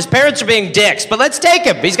mountain. His parents are being dicks, but let's take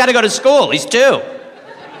him. He's got to go to school. He's 2.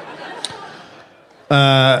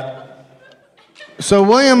 So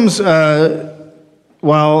Williams,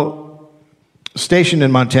 while stationed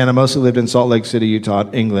in Montana, mostly lived in Salt Lake City, Utah,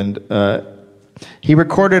 England. He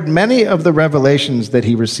recorded many of the revelations that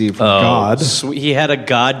he received from God. He had a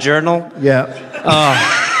God journal?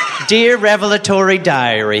 Yeah. Dear Revelatory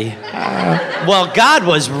Diary. Well, God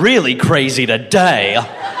was really crazy today.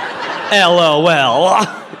 LOL.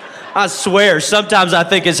 I swear, sometimes I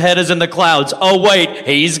think his head is in the clouds. Oh, wait,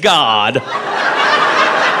 he's God.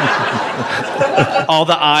 All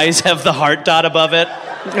the eyes have the heart dot above it.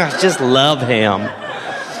 I just love him.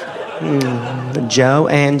 Joe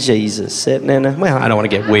and Jesus sitting in a... Well, I don't want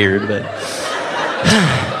to get weird, but...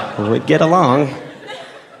 we'd get along.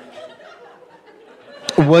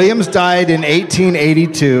 Williams died in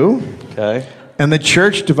 1882. Okay. And the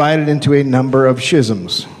church divided into a number of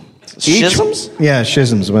schisms. Schisms? Yeah,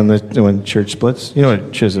 schisms, when church splits. You know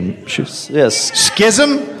what schism... Yes.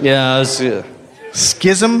 Schism? Yeah,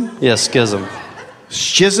 Schism? Yeah, schism.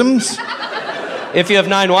 Schisms? If you have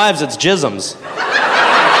 9 wives, it's jisms.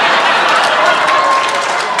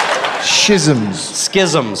 Schisms.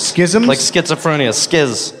 Schisms. Schisms? Like schizophrenia.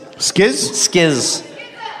 Schiz. Skiz? Schiz.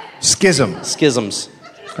 Schism. Schisms.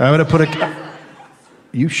 I would have put a...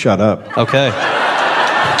 You shut up. Okay.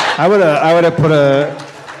 I would have put a...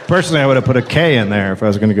 Personally, I would have put a K in there if I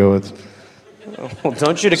was going to go with... Well,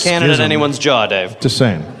 don't shoot a cannon at anyone's jaw, Dave. Just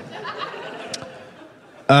saying.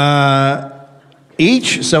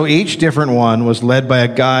 Each different one was led by a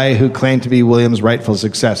guy who claimed to be William's rightful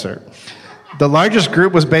successor. The largest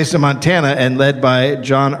group was based in Montana and led by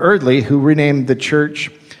John Eardley, who renamed the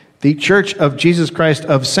Church of Jesus Christ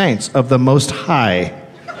of Saints of the Most High.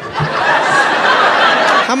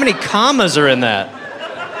 How many commas are in that?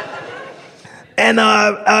 And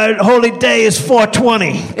our holy day is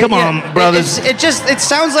 420. Come on, brothers. It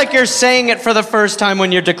sounds like you're saying it for the first time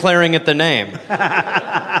when you're declaring it the name.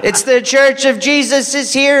 It's the Church of Jesus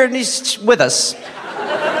is here and he's with us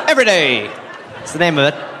every day. It's the name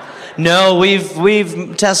of it. No,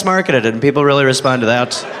 we've test marketed it and people really respond to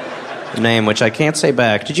that name, which I can't say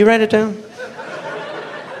back. Did you write it down?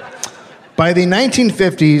 By the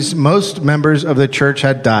 1950s, most members of the church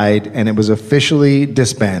had died, and it was officially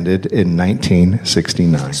disbanded in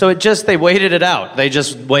 1969. So they waited it out. They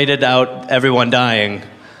just waited out everyone dying,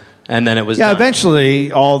 and then it was done.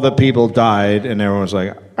 Eventually, all the people died, and everyone was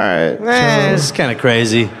like, all right. It's kind of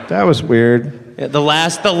crazy. That was weird. Yeah, the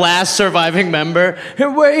last surviving member.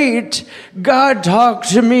 Wait, God talked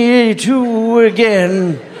to me too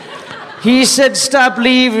again. He said, stop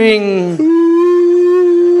leaving.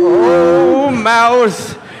 Oh,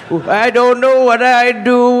 mouth, I don't know what I'd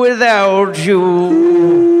do without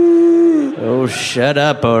you. Oh, shut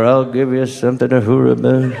up or I'll give you something to hoor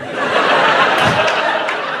about.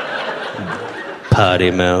 Potty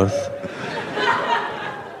mouth.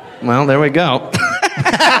 Well, there we go.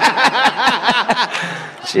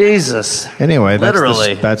 Jesus. Anyway,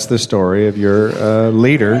 literally. That's the story of your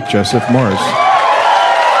leader, Joseph Morris.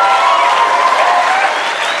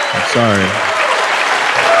 I'm sorry.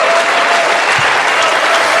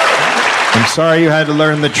 I'm sorry you had to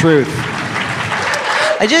learn the truth.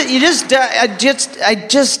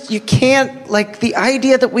 You can't, like, the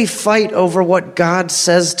idea that we fight over what God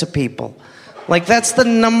says to people. Like, that's the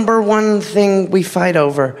number one thing we fight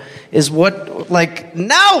over, is what, like,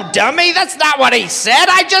 no, dummy, that's not what he said.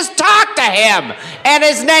 I just talked to him, and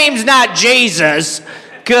his name's not Jesus.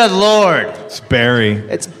 Good Lord. It's Barry.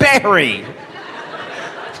 It's Barry.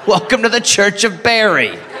 Welcome to the Church of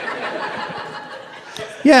Barry.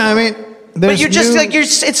 Yeah, I mean... But you're just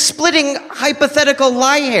it's splitting hypothetical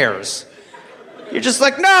lie hairs. You're just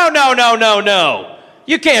like, no.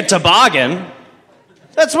 You can't toboggan.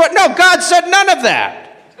 God said none of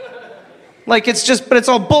that. Like, but it's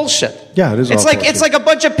all bullshit. Yeah, it is all bullshit. It's like a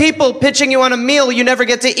bunch of people pitching you on a meal you never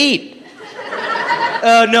get to eat.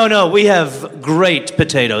 No, we have great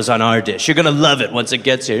potatoes on our dish. You're gonna love it once it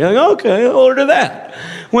gets here. You're like, okay, I'll order that.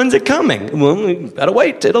 When's it coming? Well, we gotta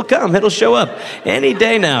wait. It'll come. It'll show up. Any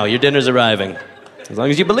day now, your dinner's arriving. As long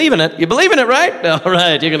as you believe in it. You believe in it, right? All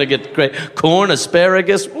right, you're gonna get great corn,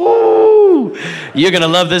 asparagus. Woo! You're gonna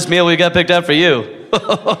love this meal we got picked out for you.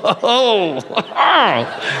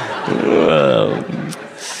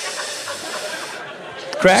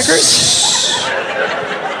 Crackers?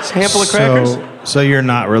 Just a handful of crackers. So you're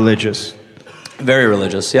not religious? Very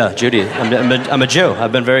religious, yeah. Judy, I'm a Jew.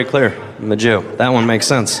 I've been very clear. I'm a Jew. That one makes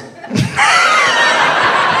sense.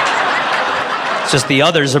 It's just the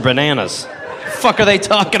others are bananas. The fuck are they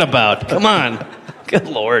talking about? Come on. Good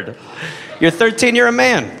Lord. You're 13, you're a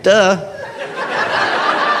man. Duh.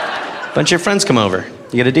 Bunch of your friends come over.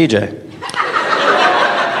 You get a DJ.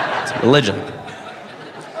 It's religion.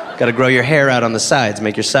 Got to grow your hair out on the sides,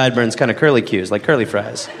 make your sideburns kind of curly cues, like curly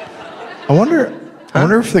fries. I wonder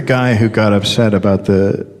if the guy who got upset about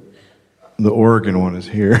the Oregon one is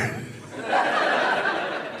here.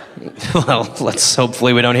 Well,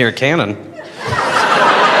 hopefully we don't hear canon.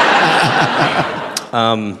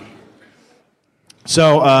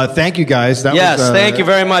 Thank you guys. Thank you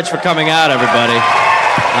very much for coming out, everybody.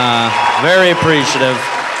 Very appreciative.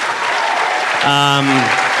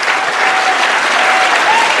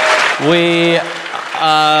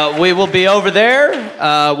 We will be over there.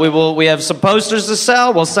 We have some posters to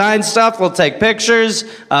sell. We'll sign stuff. We'll take pictures.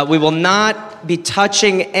 We will not be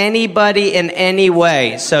touching anybody in any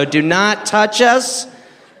way. So do not touch us.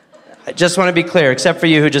 I just want to be clear, except for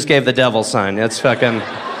you who just gave the devil sign. That's fucking...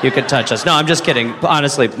 You could touch us. No, I'm just kidding.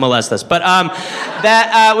 Honestly, molest us. But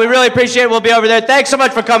we really appreciate it. We'll be over there. Thanks so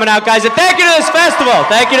much for coming out, guys. And thank you to this festival.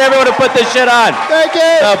 Thank you to everyone who put this shit on. Thank you.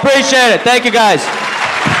 Appreciate it. Thank you, guys.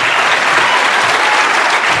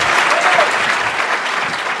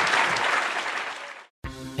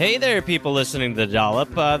 Hey there, people listening to The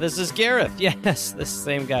Dollop. This is Gareth. Yes, this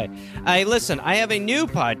same guy. Listen, I have a new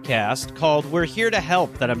podcast called We're Here to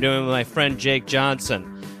Help that I'm doing with my friend Jake Johnson.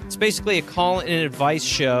 It's basically a call and advice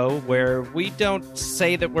show where we don't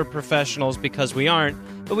say that we're professionals because we aren't,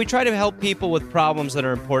 but we try to help people with problems that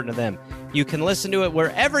are important to them. You can listen to it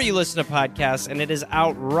wherever you listen to podcasts, and it is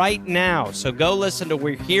out right now. So go listen to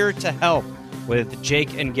We're Here to Help with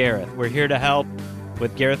Jake and Gareth. We're Here to Help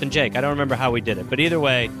with Gareth and Jake. I don't remember how we did it, but either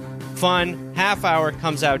way, fun, half hour,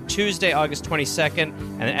 comes out Tuesday, August 22nd,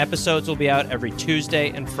 and the episodes will be out every Tuesday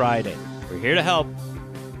and Friday. We're here to help.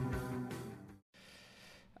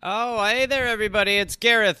 Oh, hey there, everybody. It's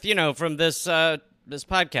Gareth, from this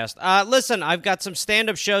podcast. Listen, I've got some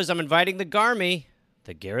stand-up shows I'm inviting the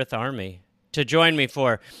Gareth Army, to join me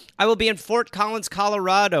for. I will be in Fort Collins,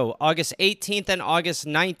 Colorado, August 18th and August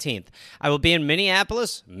 19th. I will be in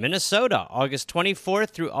Minneapolis, Minnesota, August 24th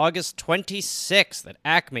through August 26th at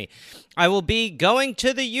Acme. I will be going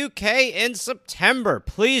to the UK in September.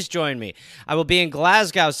 Please join me. I will be in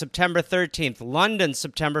Glasgow, September 13th, London,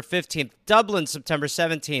 September 15th, Dublin, September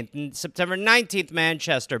 17th, and September 19th,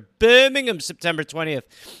 Manchester, Birmingham, September 20th,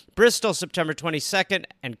 Bristol, September 22nd,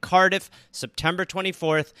 and Cardiff, September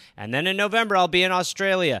 24th. And then in November, I'll be in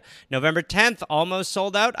Australia. November 10th, almost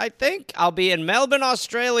sold out, I think. I'll be in Melbourne,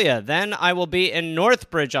 Australia. Then I will be in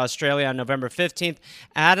Northbridge, Australia on November 15th.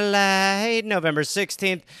 Adelaide, November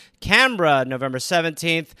 16th. Canberra, November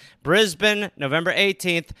 17th. Brisbane, November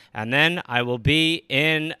 18th. And then I will be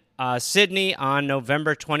in Sydney on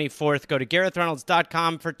November 24th. Go to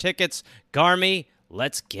GarethReynolds.com for tickets. Garmy,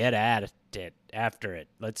 let's get at it after it.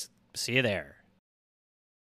 Let's see you there.